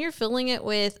 and you're filling it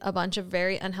with a bunch of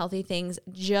very unhealthy things,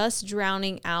 just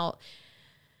drowning out,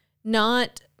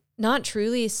 not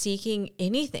truly seeking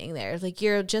anything there. Like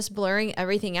you're just blurring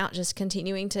everything out, just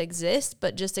continuing to exist,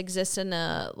 but just exist in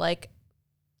a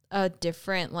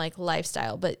different like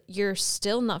lifestyle, but you're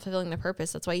still not fulfilling the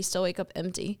purpose. That's why you still wake up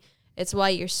empty. It's why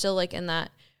you're still like in that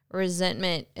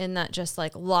resentment and that just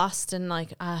like lost and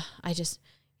like, I just,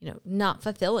 not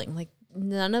fulfilling. Like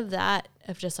none of that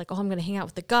of just like, oh, I'm going to hang out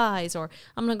with the guys, or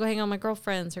I'm going to go hang out with my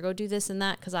girlfriends, or go do this and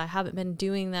that because I haven't been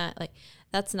doing that. Like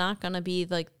that's not going to be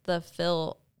like the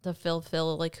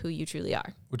fulfill like who you truly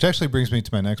are. Which actually brings me to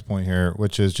my next point here,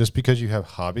 which is just because you have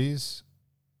hobbies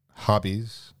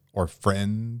or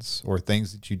friends or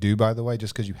things that you do, by the way,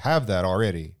 just because you have that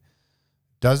already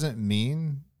doesn't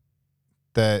mean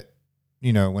that,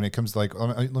 you know, when it comes to like,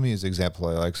 let me use an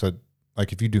example.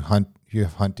 Like if you you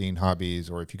have hunting hobbies,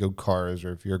 or if you go cars,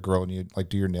 or if you're a girl and you like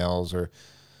do your nails, or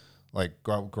like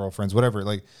go out with girlfriends, whatever,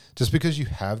 like just because you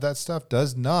have that stuff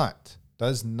does not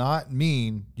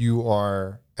mean you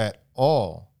are at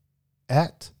all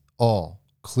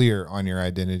clear on your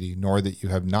identity, nor that you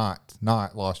have not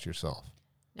lost yourself.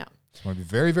 No. I want to be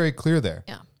very, very clear there.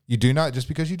 Yeah. You do not, just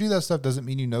because you do that stuff doesn't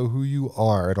mean you know who you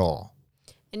are at all.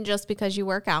 And just because you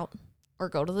work out or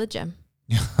go to the gym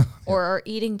or are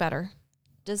eating better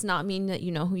does not mean that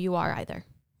you know who you are either.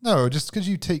 No, just because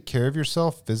you take care of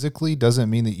yourself physically doesn't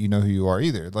mean that you know who you are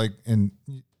either. Like, and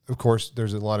of course,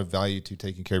 there's a lot of value to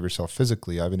taking care of yourself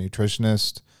physically. I have a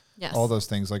nutritionist, all those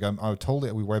things. Like, we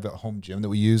have a home gym that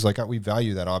we use. Like, we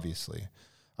value that, obviously.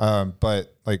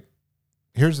 But like,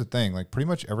 here's the thing, like pretty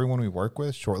much everyone we work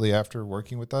with shortly after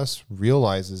working with us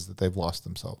realizes that they've lost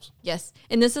themselves. Yes.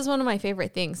 And this is one of my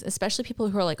favorite things, especially people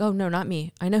who are like, oh no, not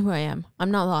me. I know who I am.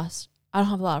 I'm not lost. I don't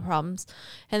have a lot of problems.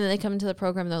 And then they come into the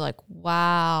program and they're like,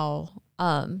 wow.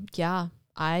 Yeah,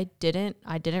 I didn't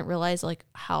realize like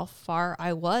how far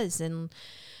I was. And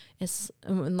it's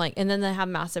like, and then they have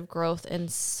massive growth and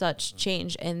such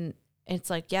change. And it's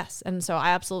like, yes. And so I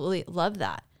absolutely love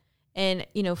that. And,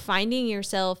 you know, finding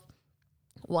yourself,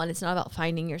 one, it's not about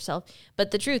finding yourself,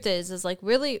 but the truth is like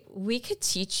really we could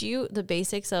teach you the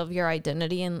basics of your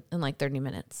identity in like 30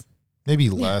 minutes. Maybe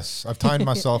less. I've timed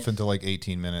myself into like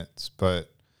 18 minutes,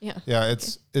 but yeah,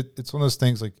 it's one of those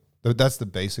things like that's the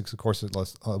basics. Of course,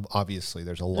 obviously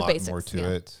there's a lot more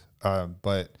to it.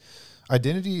 But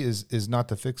identity is not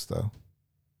the fix though.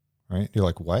 Right. You're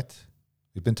like, what?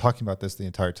 We've been talking about this the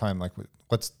entire time. Like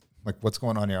what's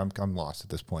going on here? I'm lost at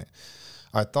this point.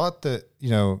 I thought that, you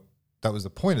know, that was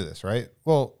the point of this, right?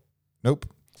 Well, nope.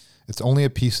 It's only a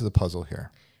piece of the puzzle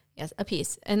here. Yes, a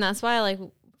piece. And that's why like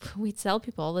we tell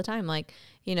people all the time, like,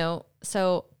 you know,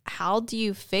 so how do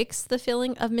you fix the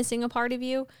feeling of missing a part of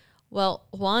you? Well,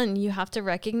 one, you have to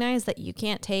recognize that you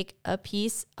can't take a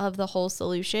piece of the whole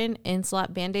solution and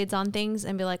slap Band-Aids on things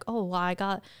and be like, oh,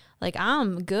 well,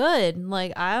 I'm good.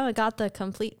 Like I got the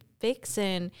complete fix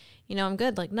and, you know, I'm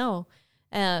good. Like, no,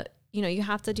 you know, you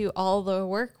have to do all the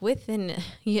work within.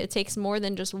 It takes more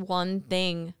than just one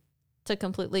thing to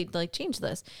completely like change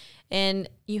this. And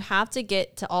you have to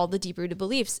get to all the deep-rooted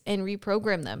beliefs and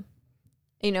reprogram them,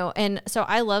 you know? And so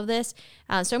I love this.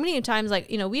 So many times,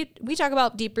 like, you know, we talk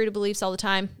about deep-rooted beliefs all the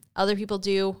time. Other people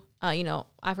do, you know,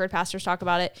 I've heard pastors talk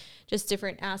about it, just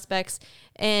different aspects.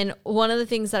 And one of the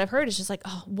things that I've heard is just like,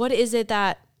 oh, what is it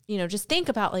that, you know, just think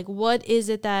about like, what is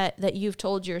it that you've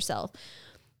told yourself?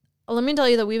 Let me tell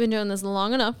you that we've been doing this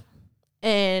long enough.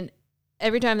 And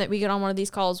every time that we get on one of these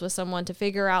calls with someone to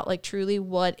figure out like truly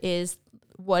what is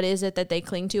it that they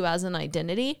cling to as an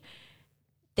identity,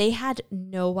 they had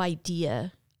no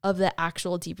idea of the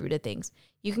actual deep-rooted things.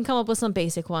 You can come up with some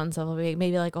basic ones of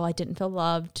maybe like, oh, I didn't feel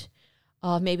loved.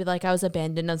 Maybe like I was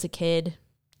abandoned as a kid.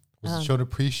 Showed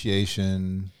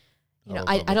appreciation. You know,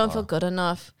 I don't feel good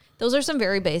enough. Those are some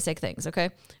very basic things,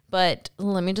 okay? But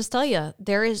let me just tell you,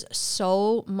 there is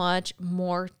so much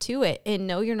more to it. And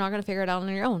no, you're not going to figure it out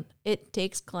on your own. It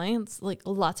takes clients like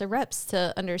lots of reps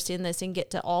to understand this and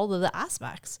get to all of the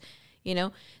aspects, you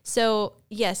know? So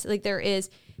yes, like there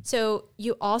is. So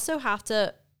you also have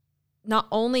to not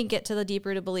only get to the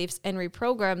deep-rooted beliefs and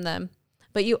reprogram them,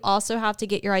 but you also have to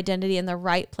get your identity in the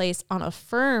right place on a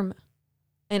firm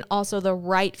and also the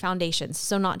right foundations.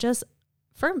 So not just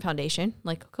firm foundation,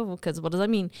 like, because what does that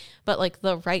mean? But like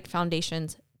the right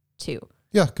foundations too.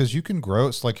 Yeah, because you can grow.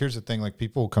 It's like, here's the thing, like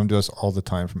people come to us all the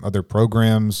time from other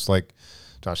programs, like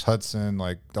Josh Hudson,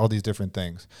 like all these different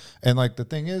things. And like the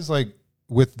thing is, like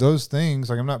with those things,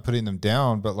 like I'm not putting them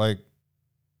down, but like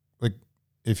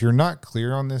if you're not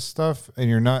clear on this stuff and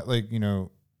you're not like, you know,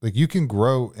 like you can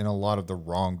grow in a lot of the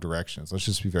wrong directions. Let's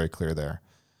just be very clear there.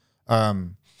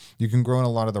 You can grow in a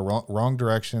lot of the wrong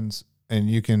directions. And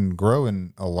you can grow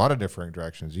in a lot of different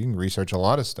directions. You can research a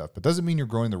lot of stuff, but doesn't mean you're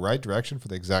growing the right direction for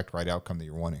the exact right outcome that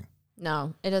you're wanting.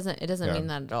 No, it doesn't mean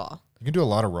that at all. You can do a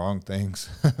lot of wrong things,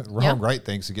 right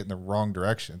things to get in the wrong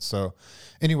direction. So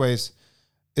anyways,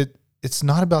 it's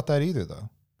not about that either though.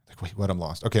 Like, wait, what? I'm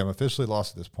lost. Okay, I'm officially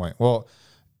lost at this point. Well,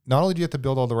 not only do you have to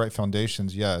build all the right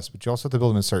foundations, yes, but you also have to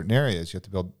build them in certain areas. You have to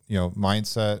build, you know,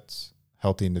 mindsets,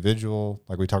 healthy individual,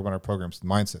 like we talk about in our programs, the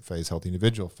mindset phase, healthy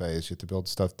individual phase. You have to build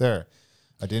stuff there.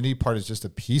 Identity part is just a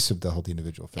piece of the healthy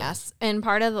individual phase. Yes. And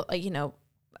part of, you know,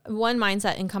 one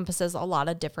mindset encompasses a lot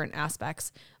of different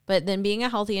aspects, but then being a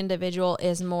healthy individual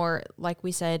is more, like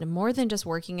we said, more than just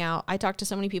working out. I talk to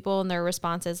so many people and their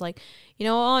responses like,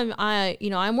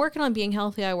 I'm working on being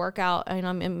healthy. I work out and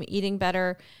I'm eating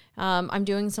better. I'm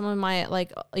doing some of my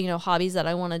hobbies that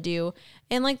I want to do.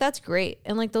 And like, that's great.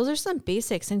 And like, those are some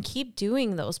basics and keep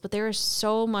doing those, but there is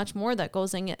so much more that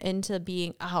goes into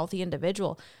being a healthy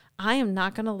individual. I am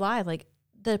not going to lie. Like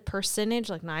the percentage,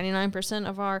 like 99%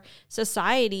 of our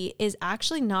society is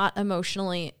actually not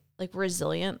emotionally like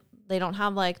resilient. They don't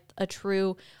have like a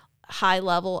true high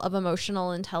level of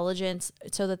emotional intelligence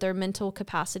so that their mental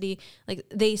capacity, like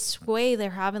they sway,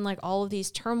 they're having like all of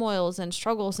these turmoils and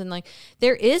struggles. And like,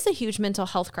 there is a huge mental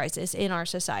health crisis in our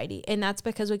society. And that's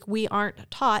because like we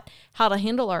aren't taught how to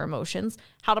handle our emotions,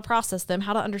 how to process them,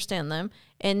 how to understand them.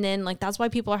 And then like, that's why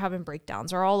people are having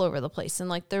breakdowns are all over the place. And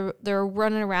like, they're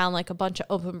running around like a bunch of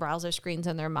open browser screens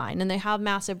in their mind and they have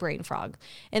massive brain fog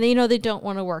and they don't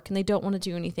want to work and they don't want to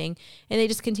do anything. And they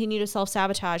just continue to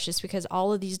self-sabotage just because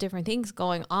all of these different things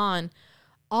going on,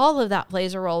 all of that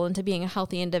plays a role into being a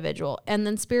healthy individual and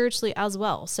then spiritually as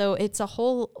well. So it's a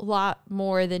whole lot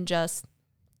more than just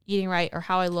eating right or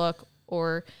how I look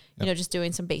or just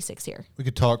doing some basics here. We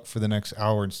could talk for the next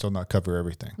hour and still not cover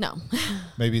everything. No.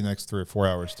 Maybe the next 3 or 4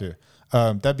 hours too.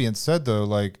 That being said though,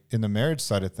 like in the marriage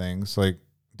side of things, like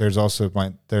there are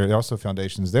also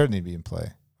foundations there that need to be in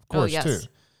play, of course, too.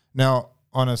 Now,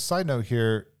 on a side note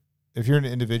here, if you're an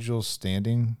individual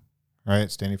standing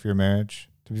for your marriage,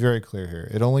 to be very clear here,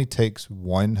 it only takes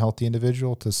one healthy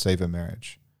individual to save a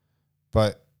marriage,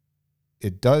 but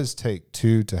it does take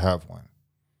two to have one.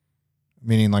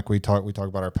 Meaning like we talk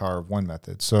about our power of one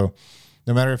method. So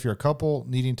no matter if you're a couple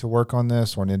needing to work on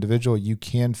this or an individual, you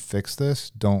can fix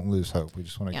this. Don't lose hope. We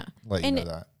just want to let you know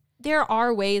that. There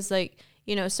are ways like,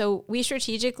 so we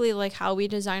strategically, like how we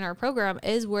design our program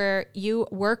is where you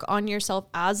work on yourself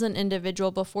as an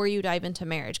individual before you dive into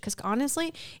marriage. Because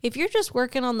honestly, if you're just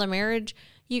working on the marriage,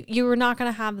 you are not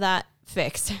going to have that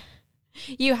fixed.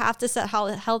 You have to set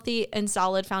healthy and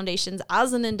solid foundations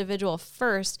as an individual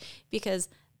first, because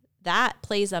that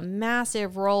plays a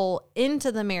massive role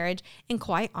into the marriage and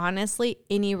quite honestly,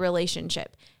 any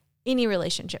relationship.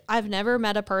 I've never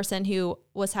met a person who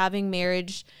was having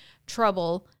marriage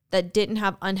trouble that didn't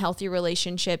have unhealthy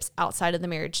relationships outside of the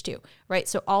marriage too, right?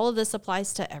 So all of this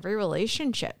applies to every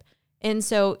relationship. And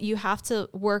so you have to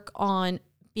work on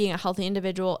being a healthy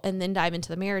individual and then dive into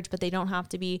the marriage, but they don't have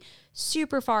to be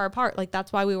super far apart. Like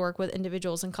that's why we work with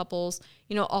individuals and couples,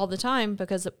 all the time,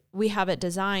 because we have it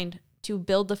designed to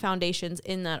build the foundations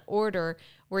in that order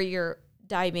where you're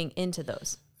diving into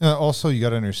those. Also, you got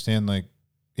to understand, like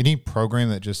any program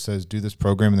that just says do this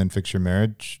program and then fix your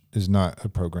marriage is not a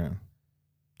program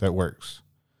that works.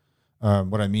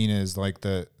 What I mean is like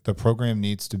the program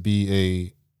needs to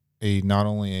be not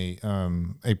only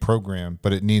a program,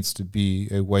 but it needs to be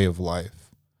a way of life.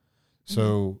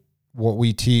 So what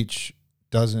we teach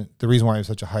the reason why we have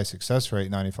such a high success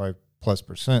rate,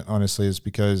 95+%, honestly, is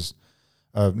because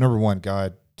of number one,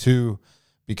 God, two,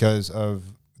 because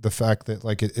of the fact that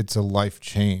like it's a life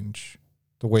change,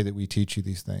 the way that we teach you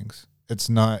these things. It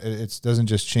doesn't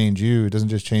just change you. It doesn't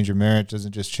just change your marriage. It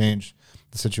doesn't just change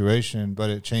the situation, but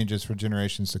it changes for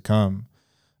generations to come.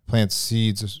 Plants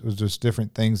seeds, there's just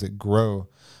different things that grow.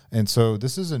 And so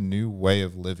this is a new way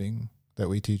of living that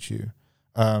we teach you.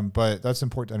 But that's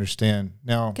important to understand.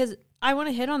 Now, because I want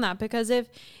to hit on that, because if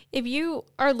you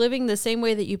are living the same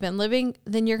way that you've been living,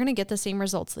 then you're going to get the same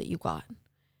results that you got.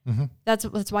 Mm-hmm.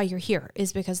 That's why you're here,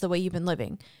 is because the way you've been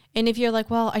living. And if you're like,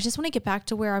 well, I just want to get back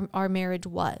to where our marriage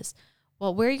was.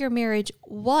 Well, where your marriage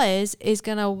was is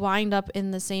going to wind up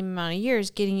in the same amount of years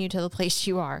getting you to the place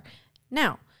you are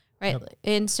now. Right. Yep.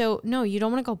 And so, no, you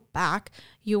don't want to go back.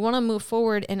 You want to move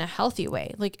forward in a healthy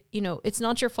way. Like, it's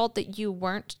not your fault that you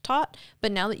weren't taught,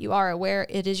 but now that you are aware,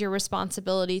 it is your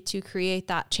responsibility to create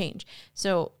that change.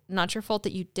 So not your fault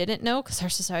that you didn't know, because our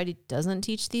society doesn't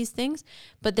teach these things,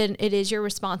 but then it is your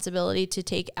responsibility to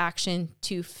take action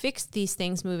to fix these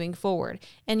things moving forward.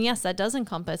 And yes, that does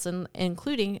encompass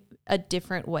including a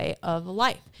different way of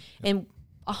life. And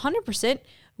 100%,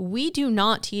 we do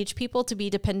not teach people to be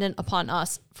dependent upon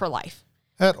us for life.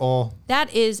 At all.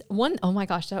 That is oh my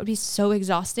gosh, that would be so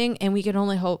exhausting. And we could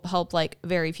only help like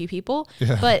very few people.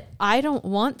 Yeah. But I don't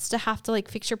want to have to like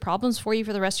fix your problems for you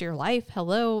for the rest of your life.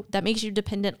 Hello. That makes you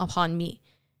dependent upon me.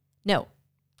 No.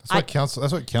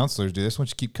 That's what counselors do. That's why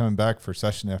you keep coming back for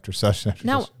session after session after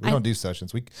session. We don't do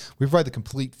sessions. We provide the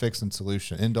complete fix and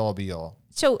solution, end all be all.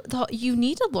 So you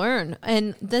need to learn.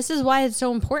 And this is why it's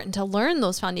so important to learn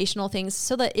those foundational things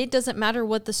so that it doesn't matter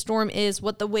what the storm is,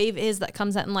 what the wave is that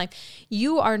comes out in life.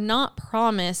 You are not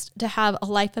promised to have a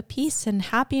life of peace and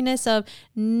happiness, of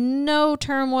no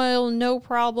turmoil, no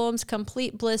problems,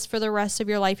 complete bliss for the rest of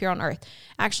your life here on earth.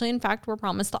 Actually, in fact, we're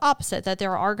promised the opposite, that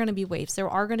there are going to be waves. There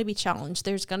are going to be challenges.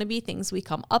 There's going to be things we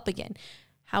come up again.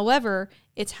 However,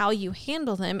 it's how you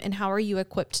handle them and how are you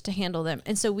equipped to handle them.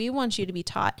 And so we want you to be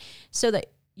taught so that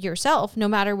yourself, no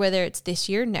matter whether it's this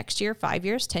year, next year, 5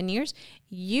 years, 10 years,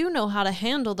 you know how to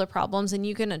handle the problems and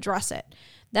you can address it.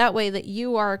 That way that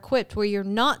you are equipped where you're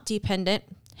not dependent,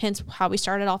 hence how we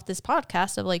started off this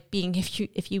podcast of like being,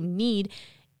 if you need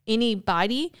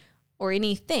anybody or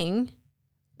anything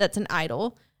that's an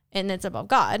idol and that's above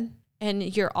God,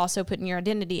 and you're also putting your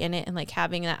identity in it and like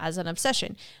having that as an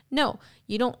obsession. No,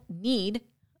 you don't need,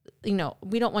 we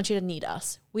don't want you to need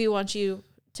us. We want you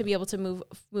to be able to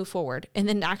move forward and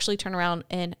then actually turn around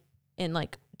and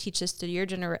like teach this to your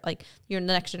your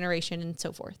next generation and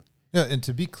so forth. Yeah. And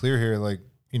to be clear here, like,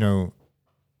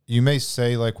 you may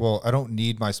say like, well, I don't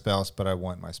need my spouse, but I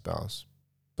want my spouse.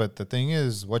 But the thing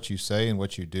is, what you say and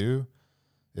what you do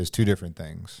is two different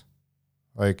things.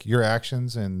 Like your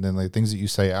actions and then like things that you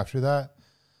say after that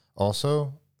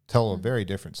also tell a very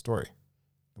different story.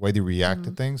 The way they react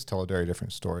to things tell a very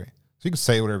different story. So you can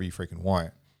say whatever you freaking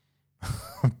want,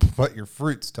 but your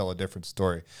fruits tell a different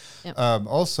story. Yep.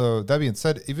 Also, that being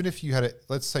said, even if you had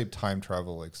let's say time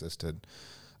travel existed,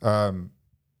 and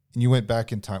you went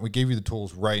back in time, we gave you the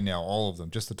tools right now, all of them,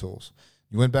 just the tools.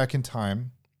 You went back in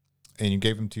time and you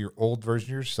gave them to your old version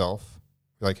of yourself.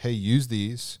 You're like, hey, use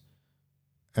these,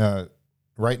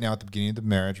 right now at the beginning of the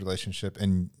marriage relationship,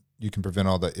 and you can prevent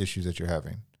all the issues that you're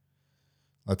having.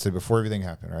 Let's say before everything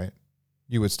happened, right?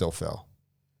 You would still fail.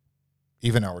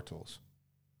 Even our tools.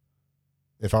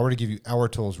 If I were to give you our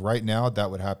tools right now, that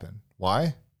would happen.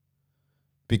 Why?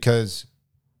 Because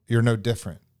you're no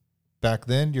different. Back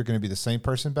then, you're going to be the same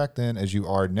person back then as you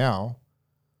are now,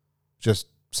 just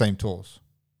same tools.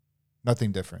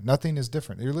 Nothing different. Nothing is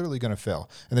different. You're literally going to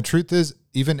fail. And the truth is,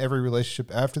 even every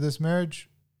relationship after this marriage,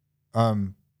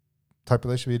 type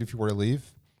relationship, if you were to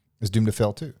leave, is doomed to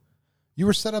fail too. You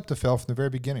were set up to fail from the very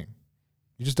beginning.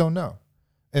 You just don't know.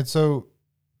 And so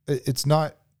it's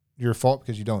not your fault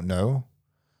because you don't know.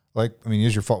 Like, I mean, it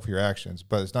is your fault for your actions,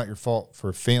 but it's not your fault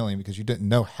for failing because you didn't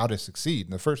know how to succeed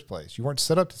in the first place. You weren't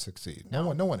set up to succeed. No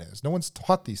one is. No one's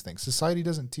taught these things. Society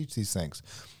doesn't teach these things.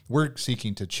 We're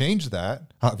seeking to change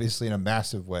that, obviously, in a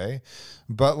massive way.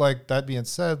 But like that being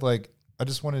said, like, I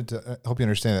just wanted to help you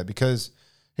understand that, because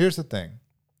here's the thing.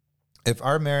 If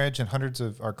our marriage and hundreds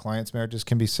of our clients' marriages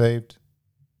can be saved,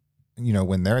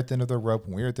 when they're at the end of their rope,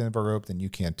 when we're at the end of our rope, then you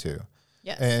can too.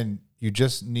 Yes. And you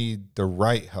just need the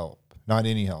right help, not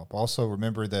any help. Also,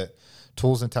 remember that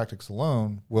tools and tactics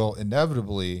alone will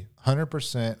inevitably,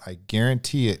 100%, I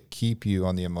guarantee it, keep you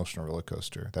on the emotional roller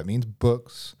coaster. That means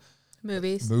books,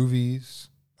 movies,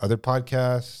 other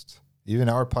podcasts, even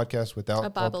our podcast without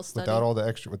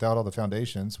all the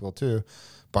foundations will too.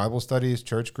 Bible studies,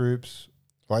 church groups,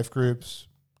 life groups,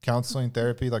 counseling,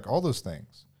 therapy, like all those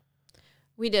things.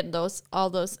 We did all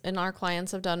those, and our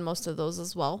clients have done most of those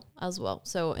as well.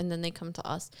 So, and then they come to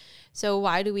us. So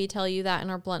why do we tell you that and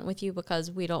are blunt with you?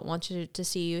 Because we don't want you to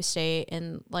see you stay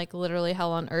in like literally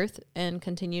hell on earth and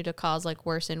continue to cause like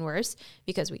worse and worse,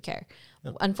 because we care.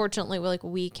 Yep. Unfortunately,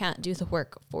 we can't do the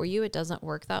work for you. It doesn't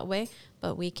work that way,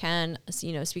 but we can,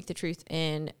 speak the truth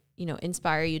and,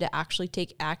 inspire you to actually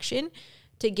take action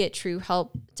to get true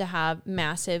help, to have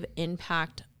massive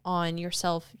impact on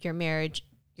yourself, your marriage,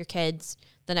 your kids,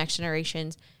 the next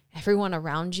generations, everyone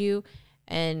around you.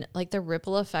 And like the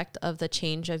ripple effect of the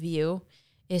change of you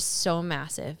is so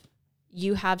massive.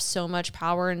 You have so much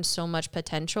power and so much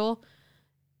potential.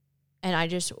 And I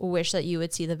just wish that you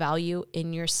would see the value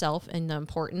in yourself and the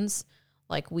importance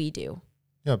like we do.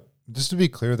 Yeah. Just to be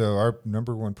clear though, our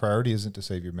number one priority isn't to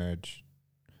save your marriage.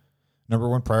 Number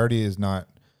one priority is not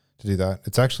to do that.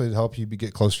 It's actually to help you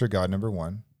get closer to God, number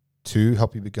one. 2,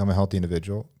 help you become a healthy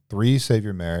individual. 3, save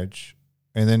your marriage.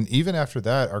 And then even after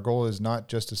that, our goal is not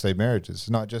just to save marriages. It's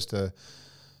not just to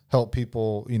help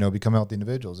people, become healthy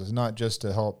individuals. It's not just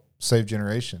to help save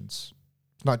generations.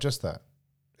 It's not just that.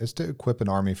 It's to equip an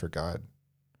army for God.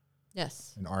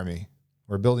 Yes. An army.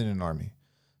 We're building an army.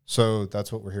 So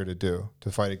that's what we're here to do,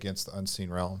 to fight against the unseen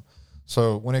realm.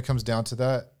 So when it comes down to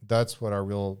that, that's what our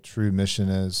real true mission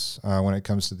is when it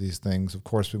comes to these things. Of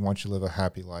course, we want you to live a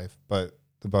happy life, but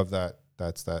above that,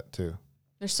 that's that too.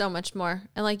 There's so much more.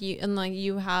 And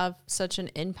you have such an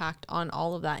impact on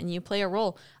all of that, and you play a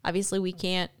role. Obviously we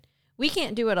can't we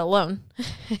can't do it alone.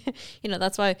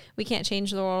 That's why we can't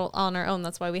change the world on our own.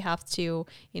 That's why we have to,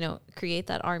 create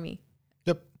that army.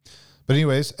 Yep. But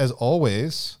anyways, as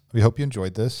always, we hope you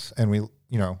enjoyed this, and we,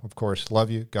 of course, love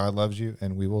you. God loves you,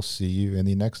 and we will see you in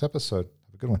the next episode.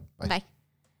 Have a good one. Bye. Bye.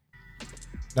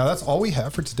 Now, that's all we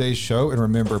have for today's show. And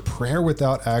remember, prayer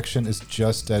without action is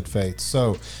just dead faith.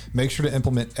 So make sure to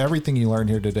implement everything you learned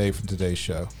here today from today's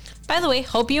show. By the way,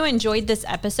 hope you enjoyed this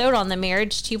episode on the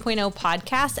Marriage 2.0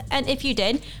 podcast. And if you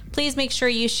did, please make sure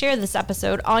you share this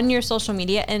episode on your social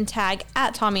media and tag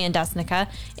 @Tommy and Desnekka.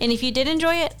 And if you did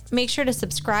enjoy it, make sure to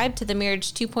subscribe to the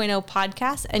Marriage 2.0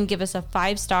 podcast and give us a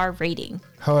 5-star rating.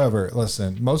 However,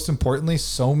 listen, most importantly,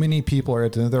 so many people are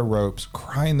at the end of their ropes,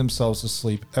 crying themselves to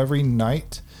sleep every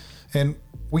night. And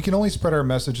we can only spread our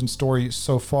message and story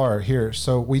so far here.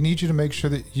 So we need you to make sure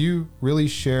that you really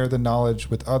share the knowledge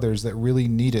with others that really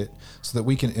need it so that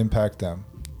we can impact them.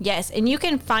 Yes, and you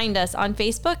can find us on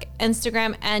Facebook,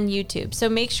 Instagram, and YouTube. So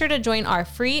make sure to join our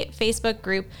free Facebook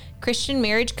group, Christian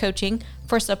Marriage Coaching,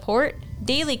 for support,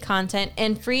 daily content,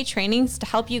 and free trainings to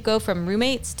help you go from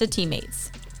roommates to teammates.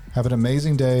 Have an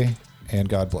amazing day, and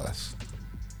God bless.